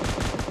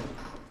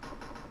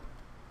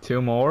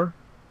 2 more.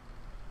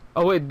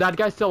 Oh wait, that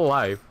guy's still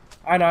alive.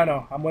 I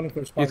know. I'm waiting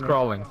for his partner. He's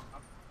crawling.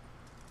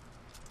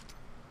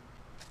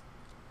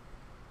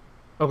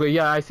 Okay,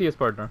 yeah, I see his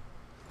partner.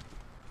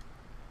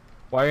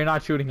 Why are you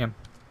not shooting him?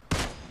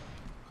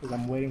 Because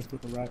I'm waiting for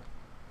the right.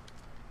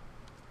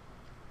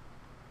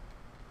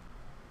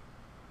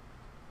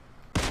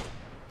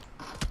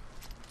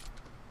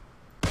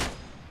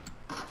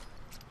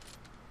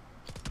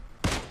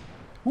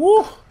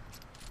 Woo!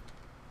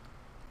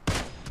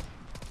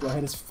 Do I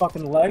hit his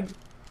fucking leg?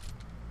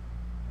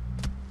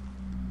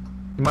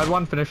 You might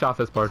want to finish off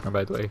his partner,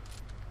 by the way.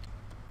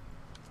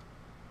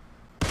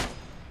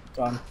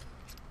 Done.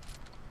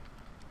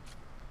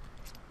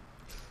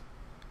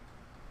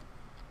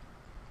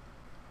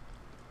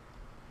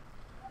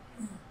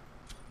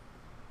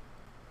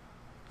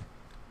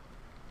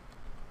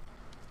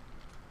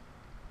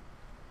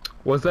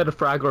 Was that a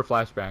frag or a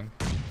flashbang?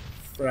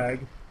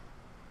 Frag.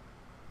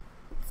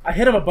 I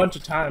hit him a bunch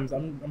of times.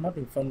 I'm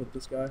having fun with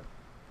this guy.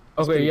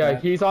 Okay, yeah,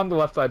 bad. he's on the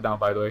left side now,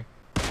 by the way.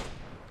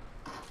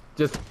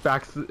 Just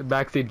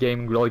backseat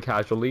gaming really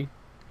casually.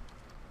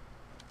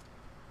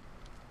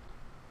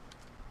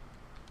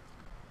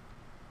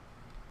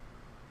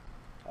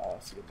 Oh, I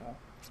see it now.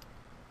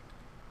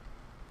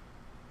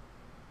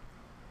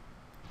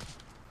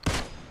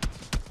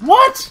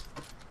 What?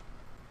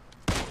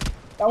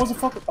 That was a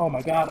fucking. Oh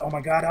my god!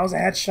 That was a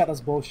headshot.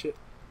 That's bullshit.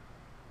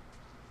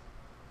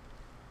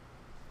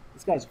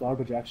 This guy's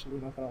garbage, actually.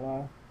 Not gonna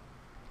lie.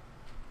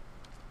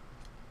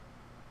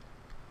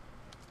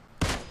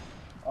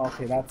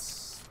 Okay,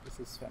 this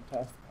is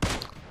fantastic.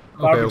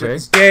 Garbage at Okay.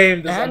 this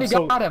game. And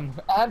you got him,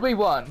 and we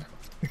won.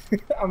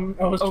 I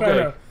was trying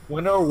Okay,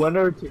 to.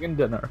 winner, chicken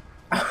dinner.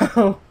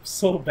 I'm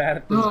so bad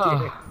at this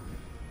game.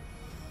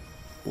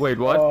 Wait,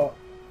 what? Oh,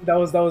 that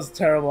was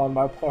terrible on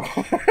my part.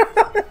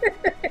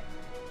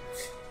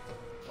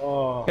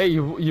 Oh. Hey,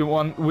 you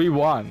won. We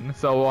won.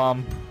 So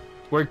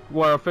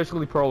we're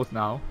officially pros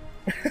now.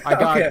 I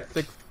got Okay.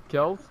 6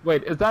 kills.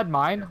 Wait, is that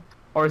mine,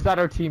 or is that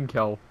our team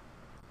kill?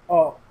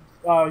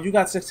 Oh, you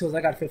got 6 kills. I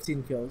got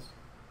 15 kills.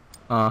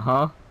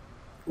 Uh-huh.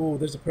 Ooh,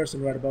 there's a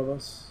person right above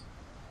us.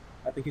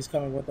 I think he's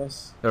coming with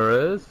us.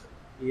 There is.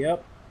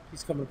 Yep,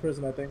 he's coming to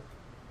prison. I think.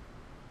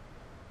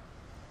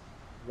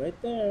 Right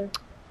there.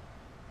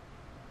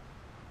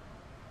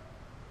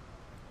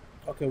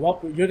 Okay,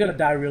 well, you're gonna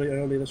die really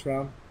early this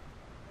round.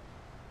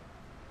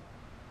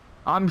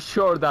 I'm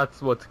sure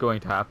that's what's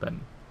going to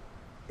happen.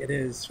 It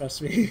is,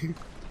 trust me. Oh,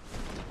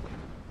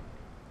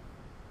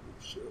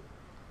 shit.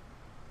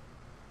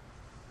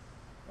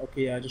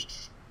 Okay, yeah,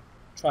 just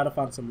try to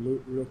find some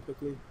loot real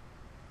quickly.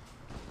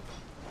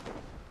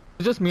 Is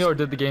it just me or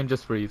did the game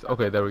just freeze?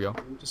 Okay, there we go.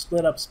 Just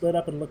split up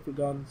and look for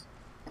guns.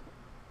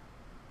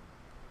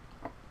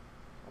 Oh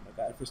my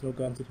god, if there's no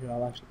guns in here,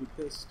 I'll actually be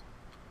pissed.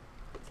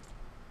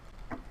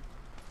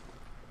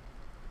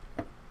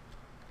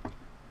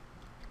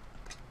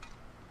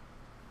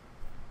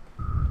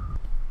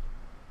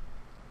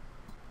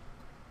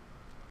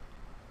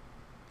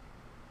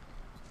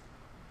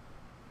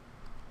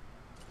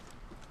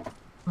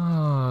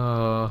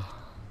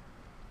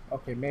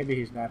 Okay, maybe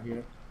he's not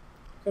here.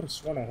 Could have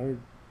sworn I heard.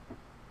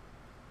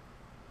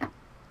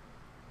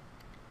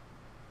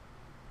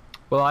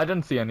 Well, I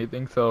didn't see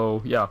anything,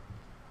 so yeah.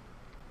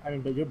 I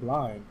mean, but you're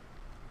blind.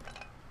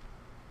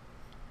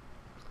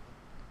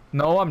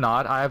 No, I'm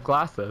not. I have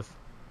glasses.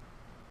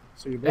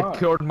 So you're blind. It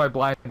cured my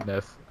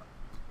blindness.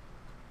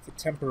 It's a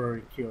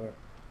temporary cure.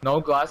 No,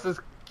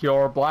 glasses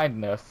cure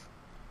blindness.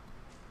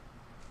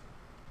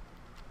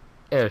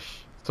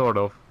 Ish, sort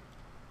of.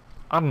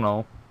 I don't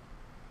know.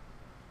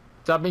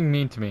 Stop being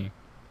mean to me.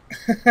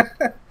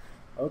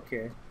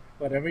 Okay.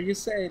 Whatever you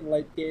say,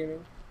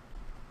 Lightgaming.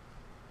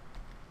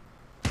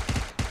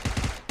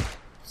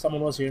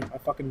 Someone was here. I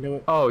fucking knew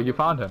it. Oh, you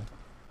found him.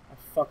 I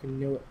fucking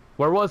knew it.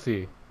 Where was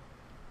he?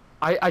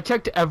 I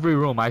checked every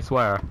room, I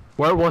swear.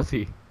 Where was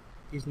he?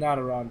 He's not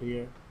around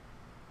here.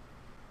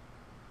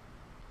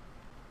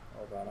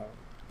 Hold on, I'll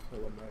kill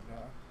him right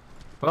now.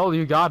 Well,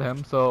 you got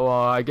him, so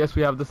I guess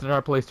we have this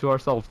entire place to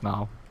ourselves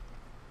now.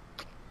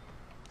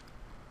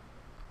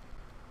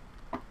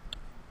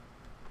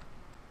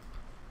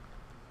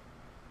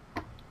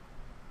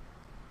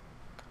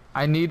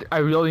 I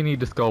really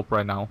need the scope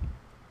right now.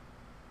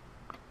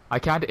 I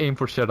can't aim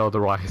for shit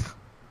otherwise.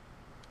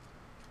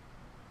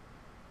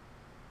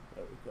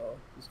 There we go.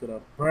 He's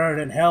gonna burn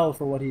in hell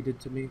for what he did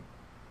to me.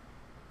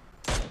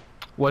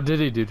 What did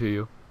he do to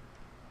you?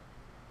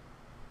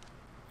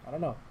 I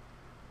don't know.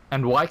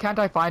 And why can't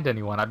I find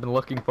anyone? I've been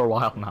looking for a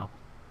while now.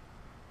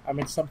 I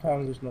mean,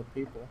 sometimes there's no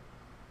people.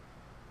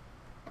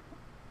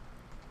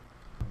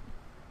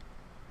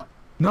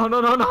 No, no,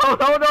 no, no, no,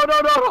 no, no,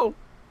 no, no!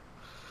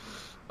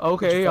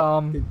 Okay,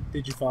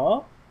 Did you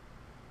fall?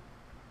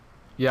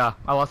 yeah,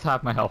 I lost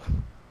half my health.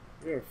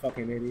 You're a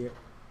fucking idiot.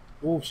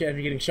 Oh shit,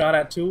 you're getting shot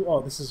at too?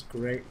 Oh, this is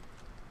great.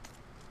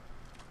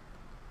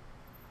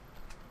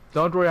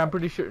 Don't worry, I'm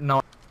pretty sure.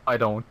 No, I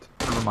don't.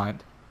 Never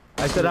mind.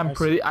 I said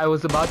I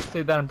was about to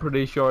say that I'm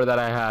pretty sure that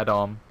I had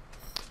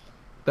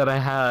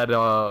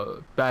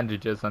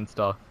bandages and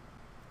stuff.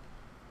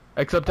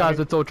 Except as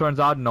it so turns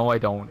out, no, I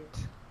don't.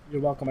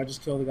 You're welcome. I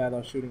just killed the guy that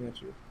was shooting at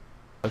you.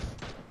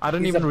 I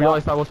didn't even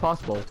realize that was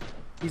possible.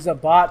 He's a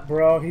bot,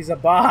 bro. He's a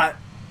bot.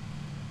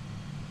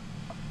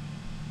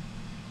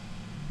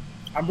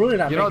 I'm really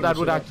not. You know, that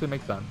would actually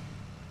make sense.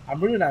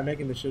 I'm really not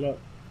making this shit up.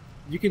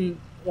 You can,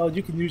 well,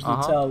 you can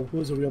usually tell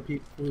who's a real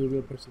person,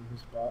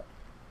 who's a bot.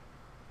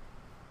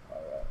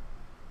 All right.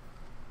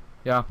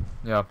 Yeah,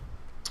 yeah.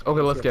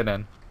 Okay, let's get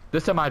in.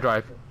 This time I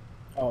drive.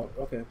 Oh,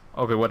 okay.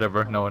 Okay,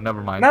 whatever. No,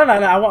 never mind. No, no,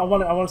 no. I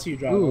want to see you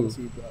drive. Ooh. I want to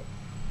see you drive.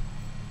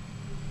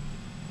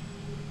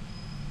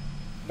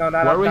 No,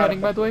 not. Where are we heading,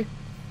 by the way?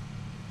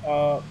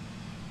 Oh,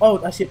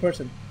 I see a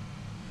person.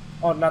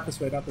 Oh, not this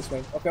way, not this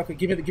way. Okay, okay.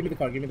 Give me the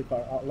car. Give me the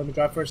car. Let me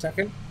drive for a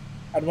second.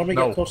 And when we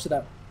get close to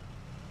that,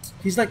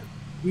 he's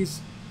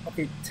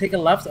okay. Take a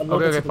left, a little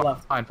bit to the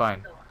left. Fine,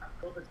 fine.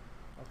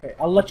 Okay,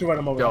 I'll let you run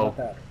him over. How about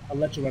that? I'll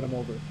let you run him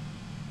over.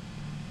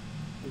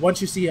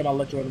 Once you see him, I'll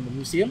let you run him over.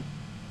 You see him?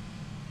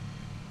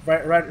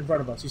 Right in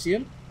front of us. You see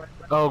him?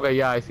 Oh, okay,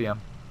 yeah, I see him.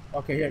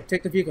 Okay, here.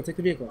 Take the vehicle. Take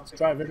the vehicle. Let's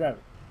drive it. Drive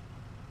it.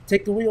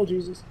 Take the wheel,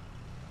 Jesus.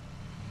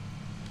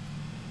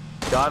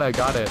 Got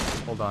it.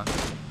 Hold on.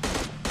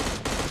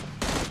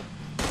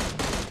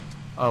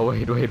 Oh,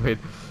 wait.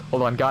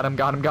 Hold on. Got him.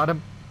 Got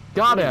him!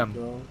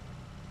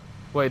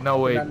 Wait, no,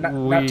 wait.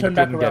 We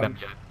didn't get him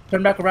yet.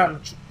 Turn back around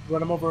and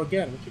run him over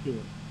again. What you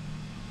doing?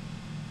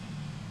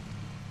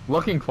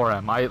 Looking for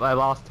him. I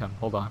lost him.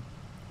 Hold on.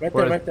 Right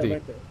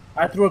there.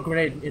 I threw a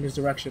grenade in his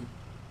direction.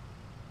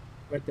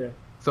 Right there.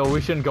 So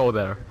we shouldn't go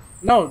there.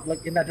 No,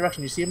 like in that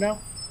direction. You see him now?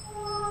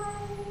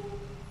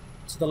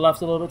 To the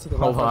left a little bit, to the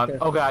left. Hold on.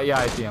 Right okay, yeah,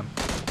 I see him.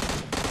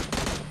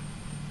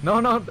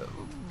 No.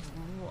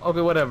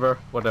 Okay, whatever.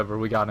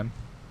 We got him.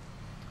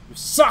 You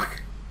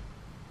suck!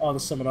 Oh,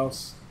 there's someone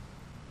else.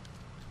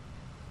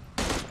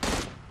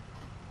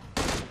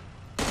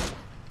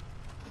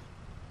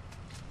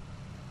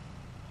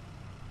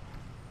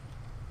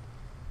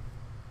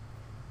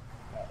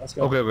 Right, let's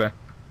go. Okay.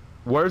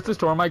 Where's the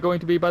storm going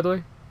to be, by the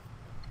way?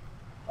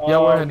 Yeah,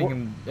 we're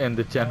heading in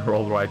the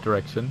general right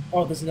direction.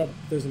 Oh, there's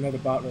another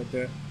bot right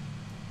there.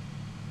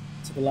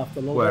 To the left, a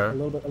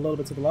little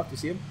bit to the left. You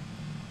see him?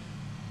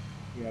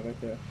 Yeah,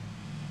 right there.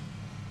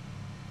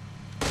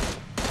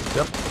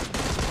 Yep.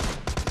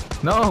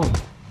 No!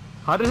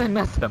 How did I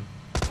miss him?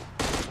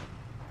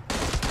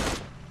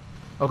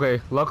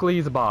 Okay, luckily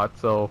he's a bot,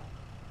 so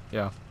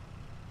yeah.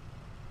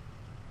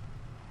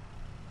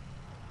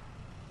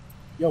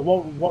 Yo,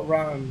 what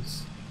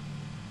rounds?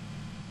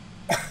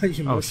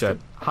 You Oh missed shit. it.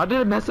 How did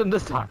I miss him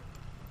this time?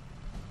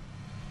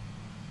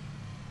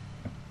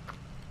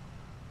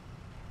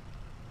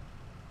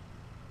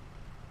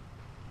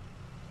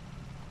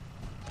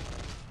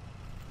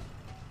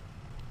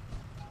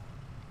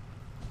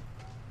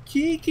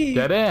 Kiki,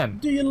 Get in!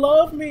 do you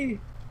love me?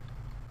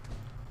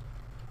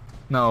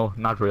 No,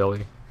 not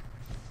really.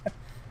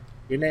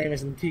 Your name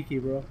isn't Kiki,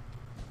 bro.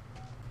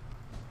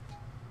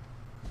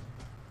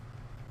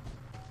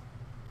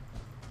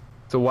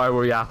 So why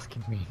were you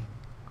asking me?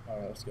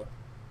 Alright, let's go.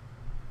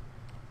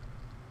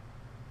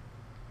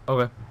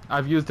 Okay.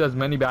 I've used as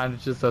many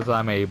bandages as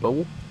I'm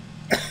able.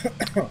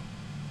 You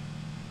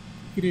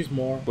could use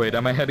more. Wait,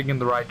 am I heading in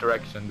the right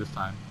direction this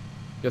time?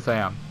 Yes, I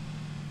am.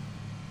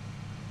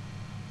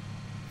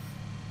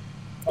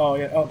 Oh,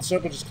 yeah. Oh, the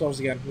circle just closed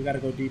again. We gotta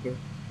go deeper. How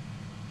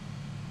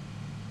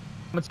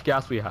much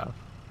gas we have?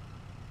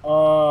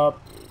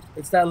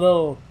 It's that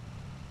little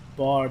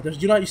bar.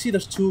 There's, you see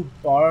there's 2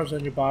 bars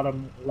on your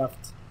bottom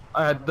left.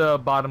 At the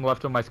bottom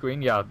left of my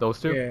screen? Yeah, those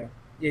two? Yeah.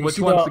 Yeah, Which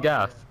one's the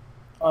gas?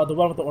 The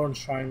one with the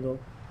orange triangle.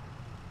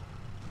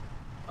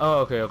 Oh,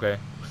 okay, okay.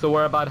 So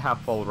we're about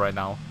half full right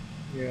now.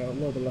 Yeah, a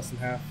little bit less than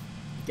half.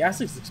 Gas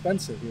is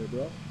expensive here,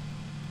 bro.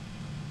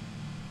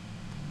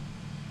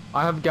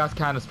 I have a gas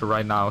canister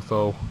right now,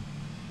 so...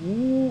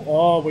 Ooh,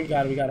 oh, we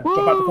got it. Jump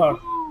out the car.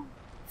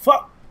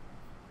 Fuck!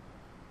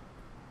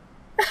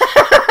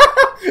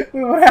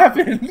 Wait, what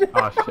happened?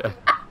 Oh, shit.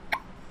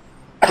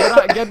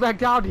 Get back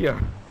down here!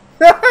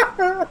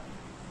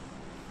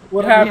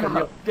 What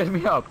happened? Get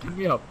me up, get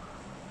me up.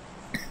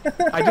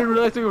 I didn't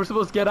realize we were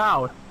supposed to get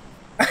out.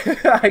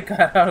 I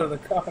got out of the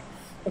car.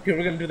 Okay,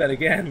 we're gonna do that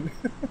again.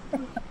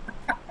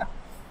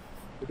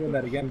 We're doing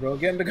that again, bro.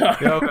 Get in the car.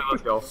 Yeah, okay,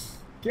 let's go.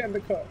 Get in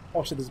the car.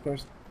 Oh shit, there's a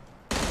person.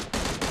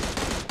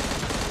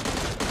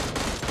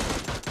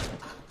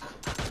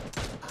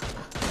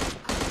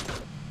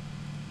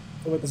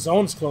 Oh wait, the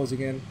zone's closing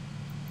in.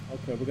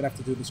 Okay, we're gonna have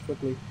to do this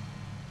quickly.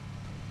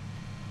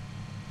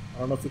 I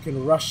don't know if we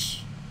can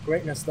rush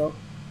greatness though.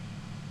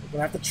 We're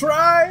gonna have to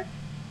try!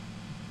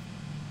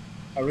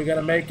 Are we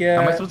gonna make it?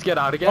 Am I supposed to get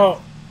out again?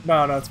 Oh,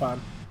 no, it's fine.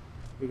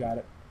 We got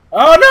it.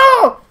 Oh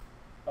no!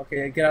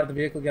 Okay, get out of the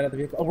vehicle,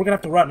 Oh, we're gonna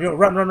have to run. Yo,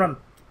 run.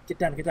 Get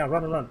down,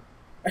 run.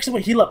 Actually,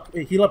 wait, heal up.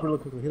 Hey, heal up really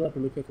quickly.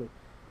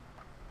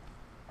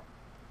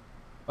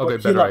 Okay,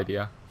 Heal better up.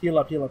 idea. Heal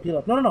up. No.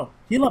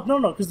 Heal up, no,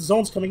 because the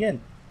zone's coming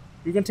in.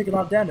 You're gonna take a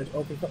lot of damage.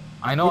 Okay,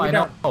 I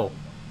know. Oh.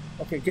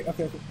 Okay,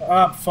 okay.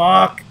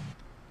 Fuck.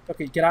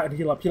 Okay, get out and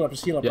heal up.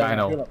 Just heal up. Yeah, right I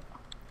now. know. Heal up.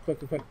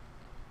 Quick.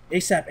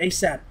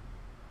 ASAP.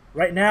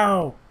 Right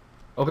now.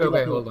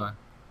 Okay, hold on.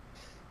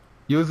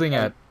 Using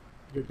it.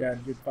 You're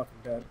dead. You're fucking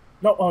dead.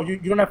 No, oh, you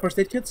don't have first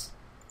aid kits?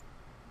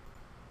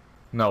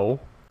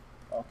 No.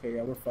 Okay,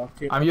 yeah, we're fucked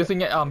here. I'm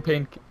using it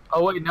pain.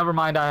 Oh wait, never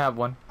mind. I have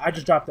one. I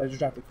just dropped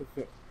it.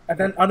 Quick. And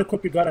then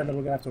unequip your gun, and then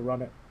we're gonna have to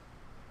run it.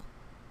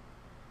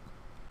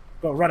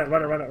 Go, run it.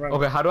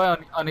 Okay, how do I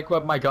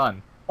unequip my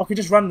gun? Okay,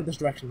 just run in this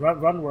direction.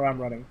 Run where I'm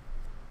running.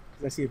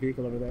 Because I see a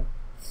vehicle over there.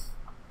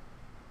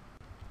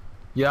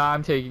 Yeah,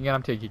 I'm taking it.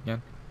 Okay, get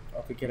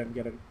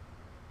in.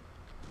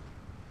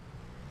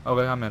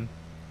 Okay, I'm in.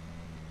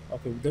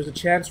 Okay, there's a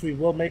chance we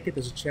will make it.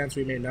 There's a chance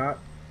we may not.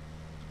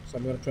 So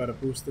I'm gonna try to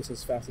boost this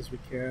as fast as we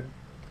can.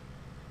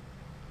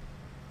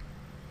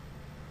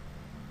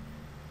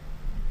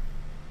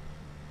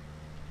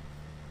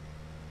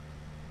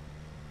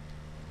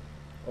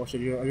 Oh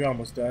shit, you're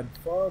almost dead.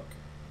 Fuck.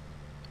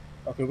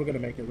 Okay, we're gonna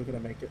make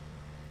it.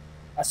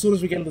 As soon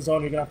as we get in the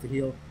zone, you're gonna have to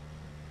heal.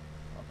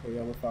 Okay,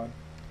 yeah, we're fine.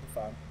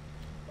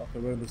 Okay,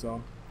 we're in the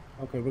zone.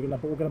 Okay, we're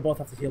gonna both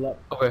have to heal up.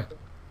 Okay.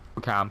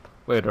 Camp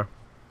later.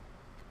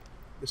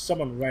 There's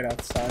someone right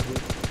outside here.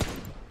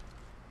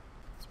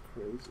 It's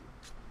crazy.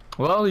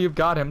 Well, you've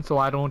got him, so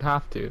I don't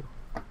have to.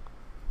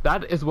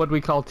 That is what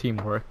we call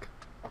teamwork.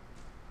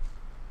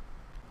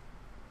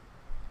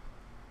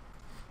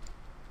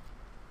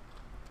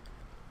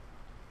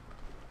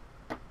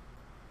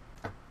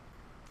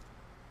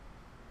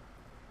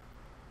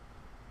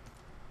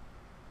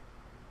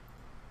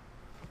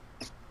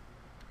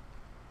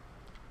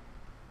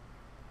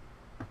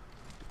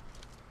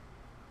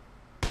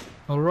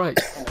 Alright.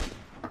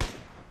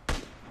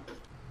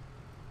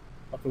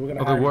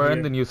 Okay, we're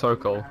in the new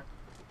circle.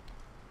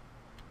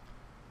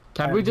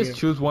 Can we just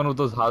choose one of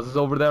those houses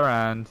over there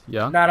and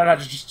yeah? No,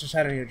 just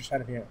head in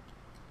here.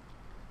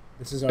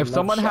 This is our If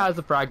someone has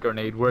a frag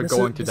grenade, we're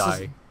going to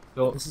die.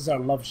 So this is our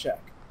love shack.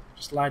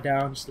 Just lie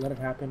down, just let it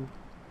happen.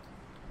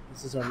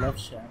 This is our love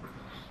shack.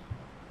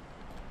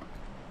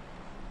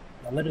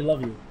 Now let me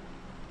love you.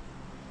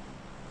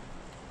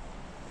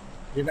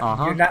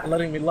 You're not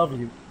letting me love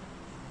you.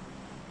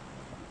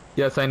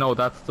 yes, I know,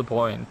 that's the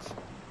point.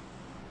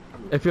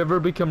 If you ever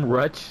become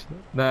rich,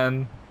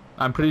 then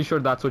I'm pretty sure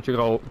that's what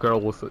your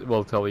girl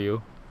will tell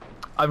you.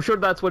 I'm sure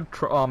that's what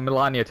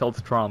Melania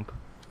tells Trump.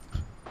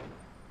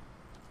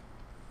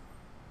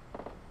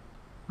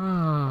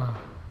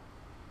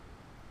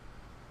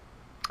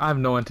 I have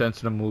no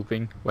intention of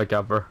moving, like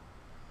ever.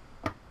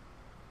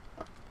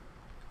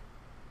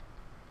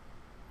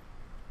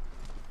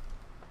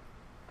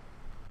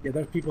 Yeah,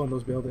 there's people in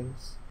those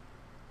buildings.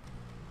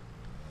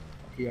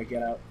 Okay, I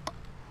get out.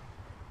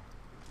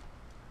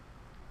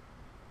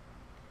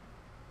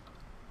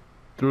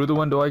 Through the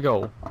window I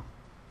go.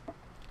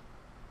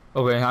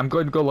 Okay, I'm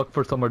going to go look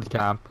for somewhere to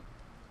camp.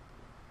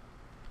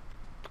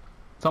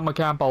 Summer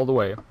camp all the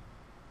way.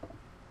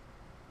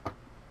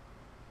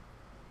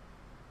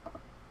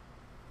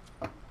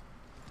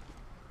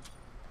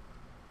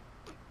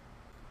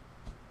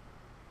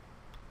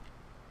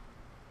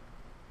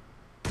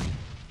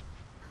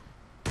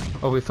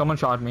 Okay, someone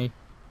shot me.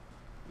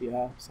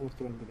 Yeah, someone's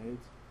throwing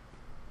grenades.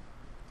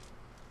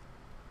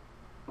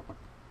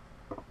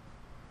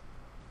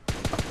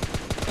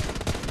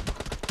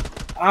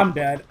 I'm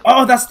dead.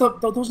 Oh, that's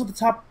those are the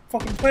top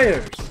fucking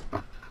players.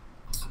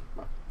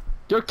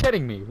 You're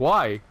kidding me.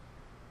 Why?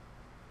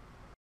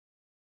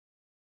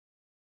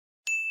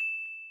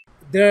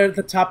 They're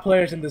the top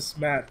players in this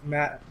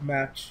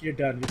match. You're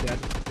done. You're dead.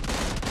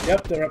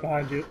 Yep, they're right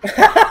behind you.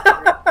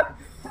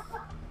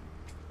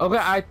 Okay,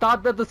 I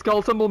thought that the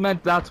skull symbol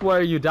meant that's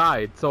where you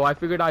died, so I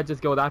figured I'd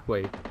just go that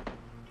way.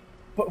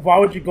 But why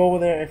would you go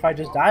there if I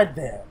just died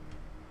there?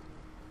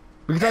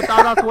 Because I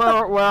thought that's where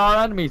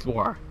our enemies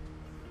were.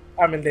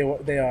 I mean,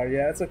 they are.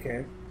 Yeah, it's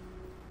okay.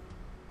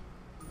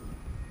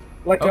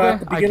 Like Okay, at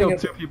the I beginning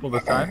killed 2 people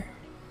this time.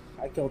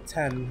 I killed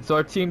 10. So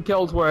our team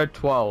kills were at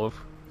 12.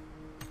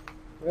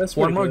 That's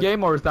One more good.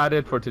 game, or is that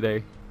it for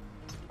today?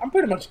 I'm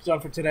pretty much done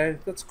for today.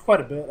 That's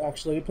quite a bit,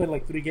 actually. We played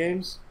like 3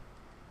 games.